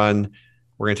first run,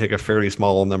 we're going to take a fairly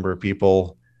small number of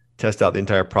people, test out the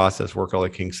entire process, work all the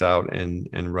kinks out,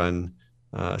 and run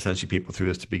essentially people through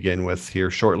this to begin with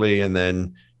here shortly. And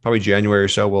then probably January or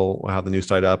so, we'll have the new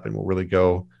site up and we'll really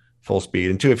go full speed.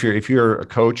 And two, if you're a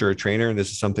coach or a trainer, and this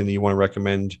is something that you want to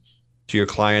recommend to your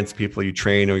clients, people you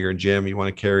train, or your gym, you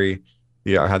want to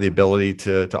have the ability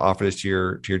to offer this to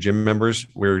your gym members,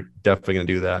 we're definitely going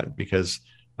to do that, because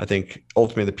I think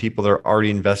ultimately the people that are already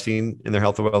investing in their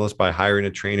health and wellness by hiring a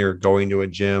trainer, going to a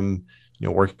gym,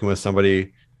 working with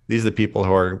somebody, these are the people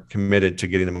who are committed to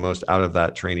getting the most out of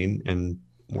that training. And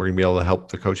we're going to be able to help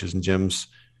the coaches and gyms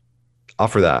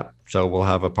offer that. So we'll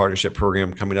have a partnership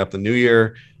program coming up the new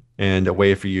year and a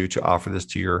way for you to offer this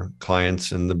to your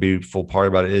clients. And the beautiful part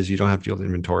about it is you don't have to deal with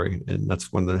inventory. And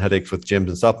that's one of the headaches with gyms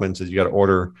and supplements is you got to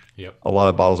order a lot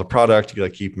of bottles of product. You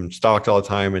got to keep them stocked all the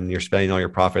time, and you're spending all your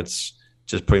profits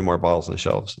just putting more bottles on the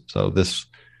shelves. So this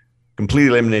completely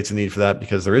eliminates the need for that,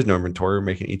 because there is no inventory. We're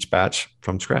making each batch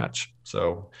from scratch.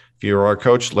 So if you're our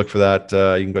coach, look for that.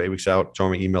 You can go 8 weeks out,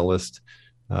 join my email list,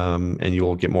 and you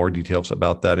will get more details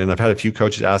about that. And I've had a few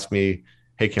coaches ask me,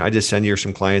 hey, can I just send you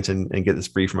some clients and get this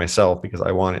free for myself because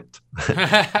I want it?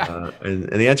 And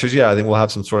the answer is, yeah, I think we'll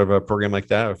have some sort of a program like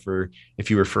that. If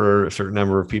you refer a certain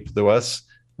number of people to us,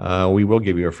 we will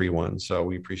give you a free one. So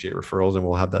we appreciate referrals, and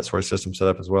we'll have that sort of system set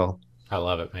up as well. I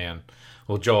love it, man.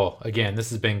 Well, Joel, again,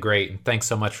 this has been great. And thanks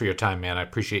so much for your time, man. I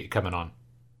appreciate you coming on.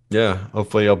 Yeah,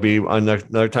 hopefully I'll be on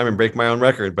another time and break my own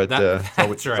record. But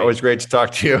it's always great to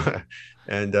talk to you.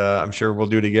 And I'm sure we'll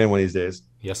do it again one of these days.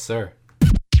 Yes, sir.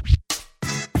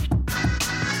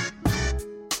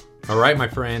 All right, my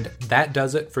friend, that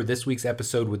does it for this week's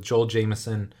episode with Joel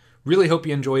Jamieson. Really hope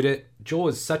you enjoyed it. Joel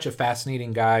is such a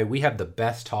fascinating guy. We have the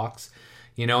best talks,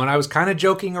 and I was kind of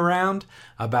joking around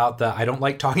about I don't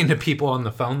like talking to people on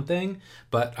the phone thing,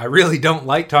 but I really don't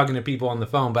like talking to people on the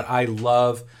phone, but I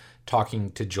love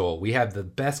talking to Joel. We have the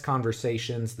best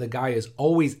conversations. The guy is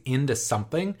always into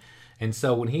something. And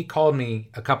so when he called me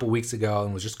a couple weeks ago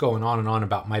and was just going on and on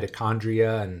about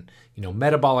mitochondria and,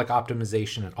 metabolic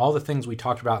optimization and all the things we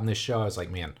talked about in this show, I was like,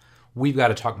 man, we've got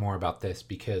to talk more about this,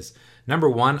 because number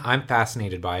one, I'm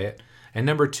fascinated by it. And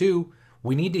number two,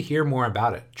 we need to hear more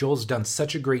about it. Joel's done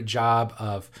such a great job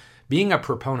of being a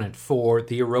proponent for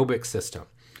the aerobic system,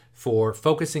 for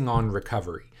focusing on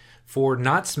recovery, for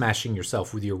not smashing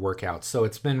yourself with your workouts. So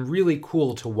it's been really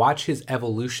cool to watch his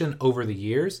evolution over the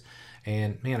years.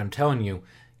 And man, I'm telling you,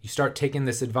 you start taking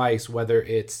this advice, whether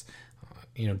it's,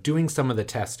 doing some of the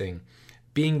testing,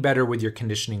 being better with your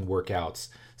conditioning workouts,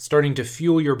 starting to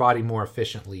fuel your body more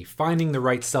efficiently, finding the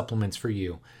right supplements for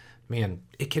you. Man,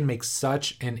 it can make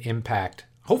such an impact,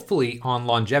 hopefully on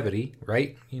longevity,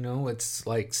 right? It's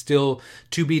like still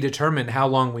to be determined how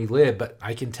long we live, but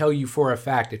I can tell you for a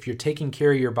fact, if you're taking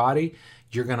care of your body,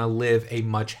 you're going to live a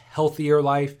much healthier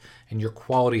life, and your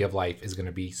quality of life is going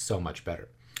to be so much better.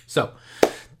 So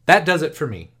that does it for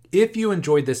me. If you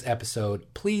enjoyed this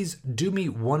episode, please do me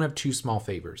one of two small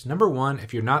favors. Number one,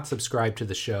 if you're not subscribed to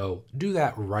the show, do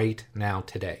that right now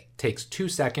today. It takes 2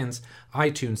 seconds.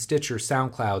 iTunes, Stitcher,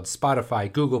 SoundCloud,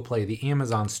 Spotify, Google Play, the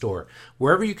Amazon store,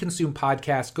 wherever you consume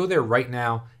podcasts, go there right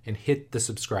now and hit the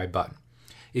subscribe button.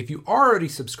 If you already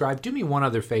subscribed, do me one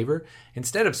other favor.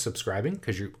 Instead of subscribing,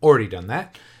 because you've already done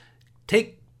that,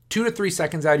 take 2 to 3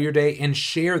 seconds out of your day and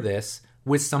share this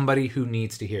with somebody who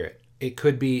needs to hear it. It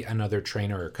could be another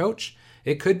trainer or coach.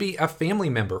 It could be a family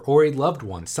member or a loved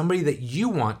one, somebody that you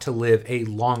want to live a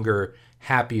longer,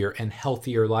 happier, and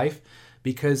healthier life,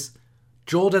 because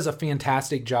Joel does a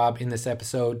fantastic job in this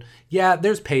episode. Yeah,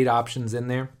 there's paid options in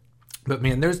there, but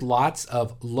man, there's lots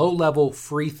of low-level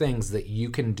free things that you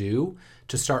can do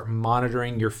to start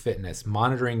monitoring your fitness,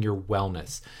 monitoring your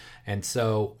wellness. And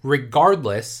so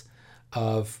regardless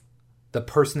of the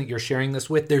person that you're sharing this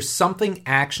with, there's something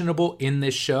actionable in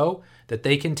this show that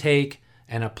they can take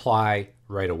and apply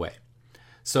right away.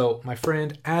 So my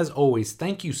friend, as always,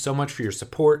 thank you so much for your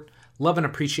support. Love and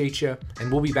appreciate you.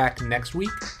 And we'll be back next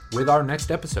week with our next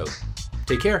episode.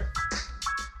 Take care.